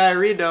eating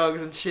diarrhea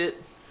dogs and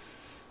shit.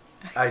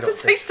 I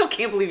still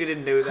can't believe you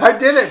didn't do that. I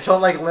did it till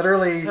like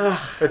literally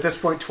at this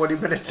point 20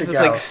 minutes ago. It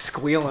was like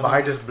squealing.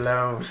 Mind is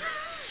blown. It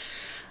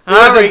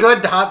was a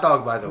good hot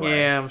dog, by the way.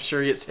 Yeah, I'm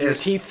sure your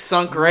teeth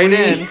sunk right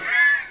in.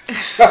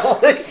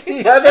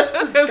 Yeah, that's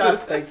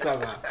disgusting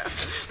somehow.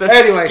 The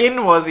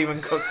skin wasn't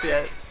even cooked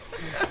yet.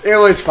 It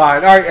was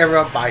fine. All right,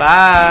 everyone. Bye.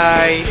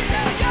 Bye.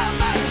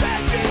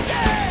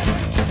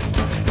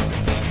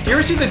 Do you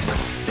ever see the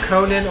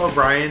Conan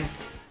O'Brien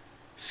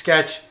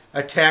sketch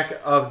Attack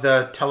of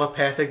the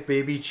Telepathic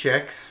Baby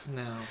Chicks?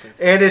 No.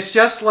 And it's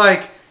just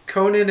like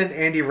Conan and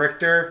Andy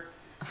Richter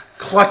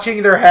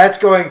clutching their hats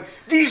going,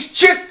 these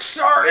chicks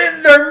are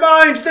in their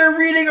minds, they're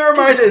reading our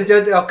minds, and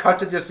then they'll cut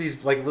to just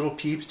these like little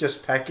peeps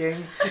just pecking.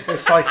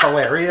 It's like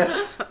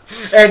hilarious.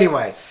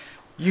 Anyway,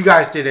 you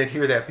guys didn't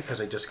hear that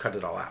because I just cut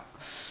it all out.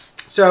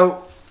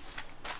 So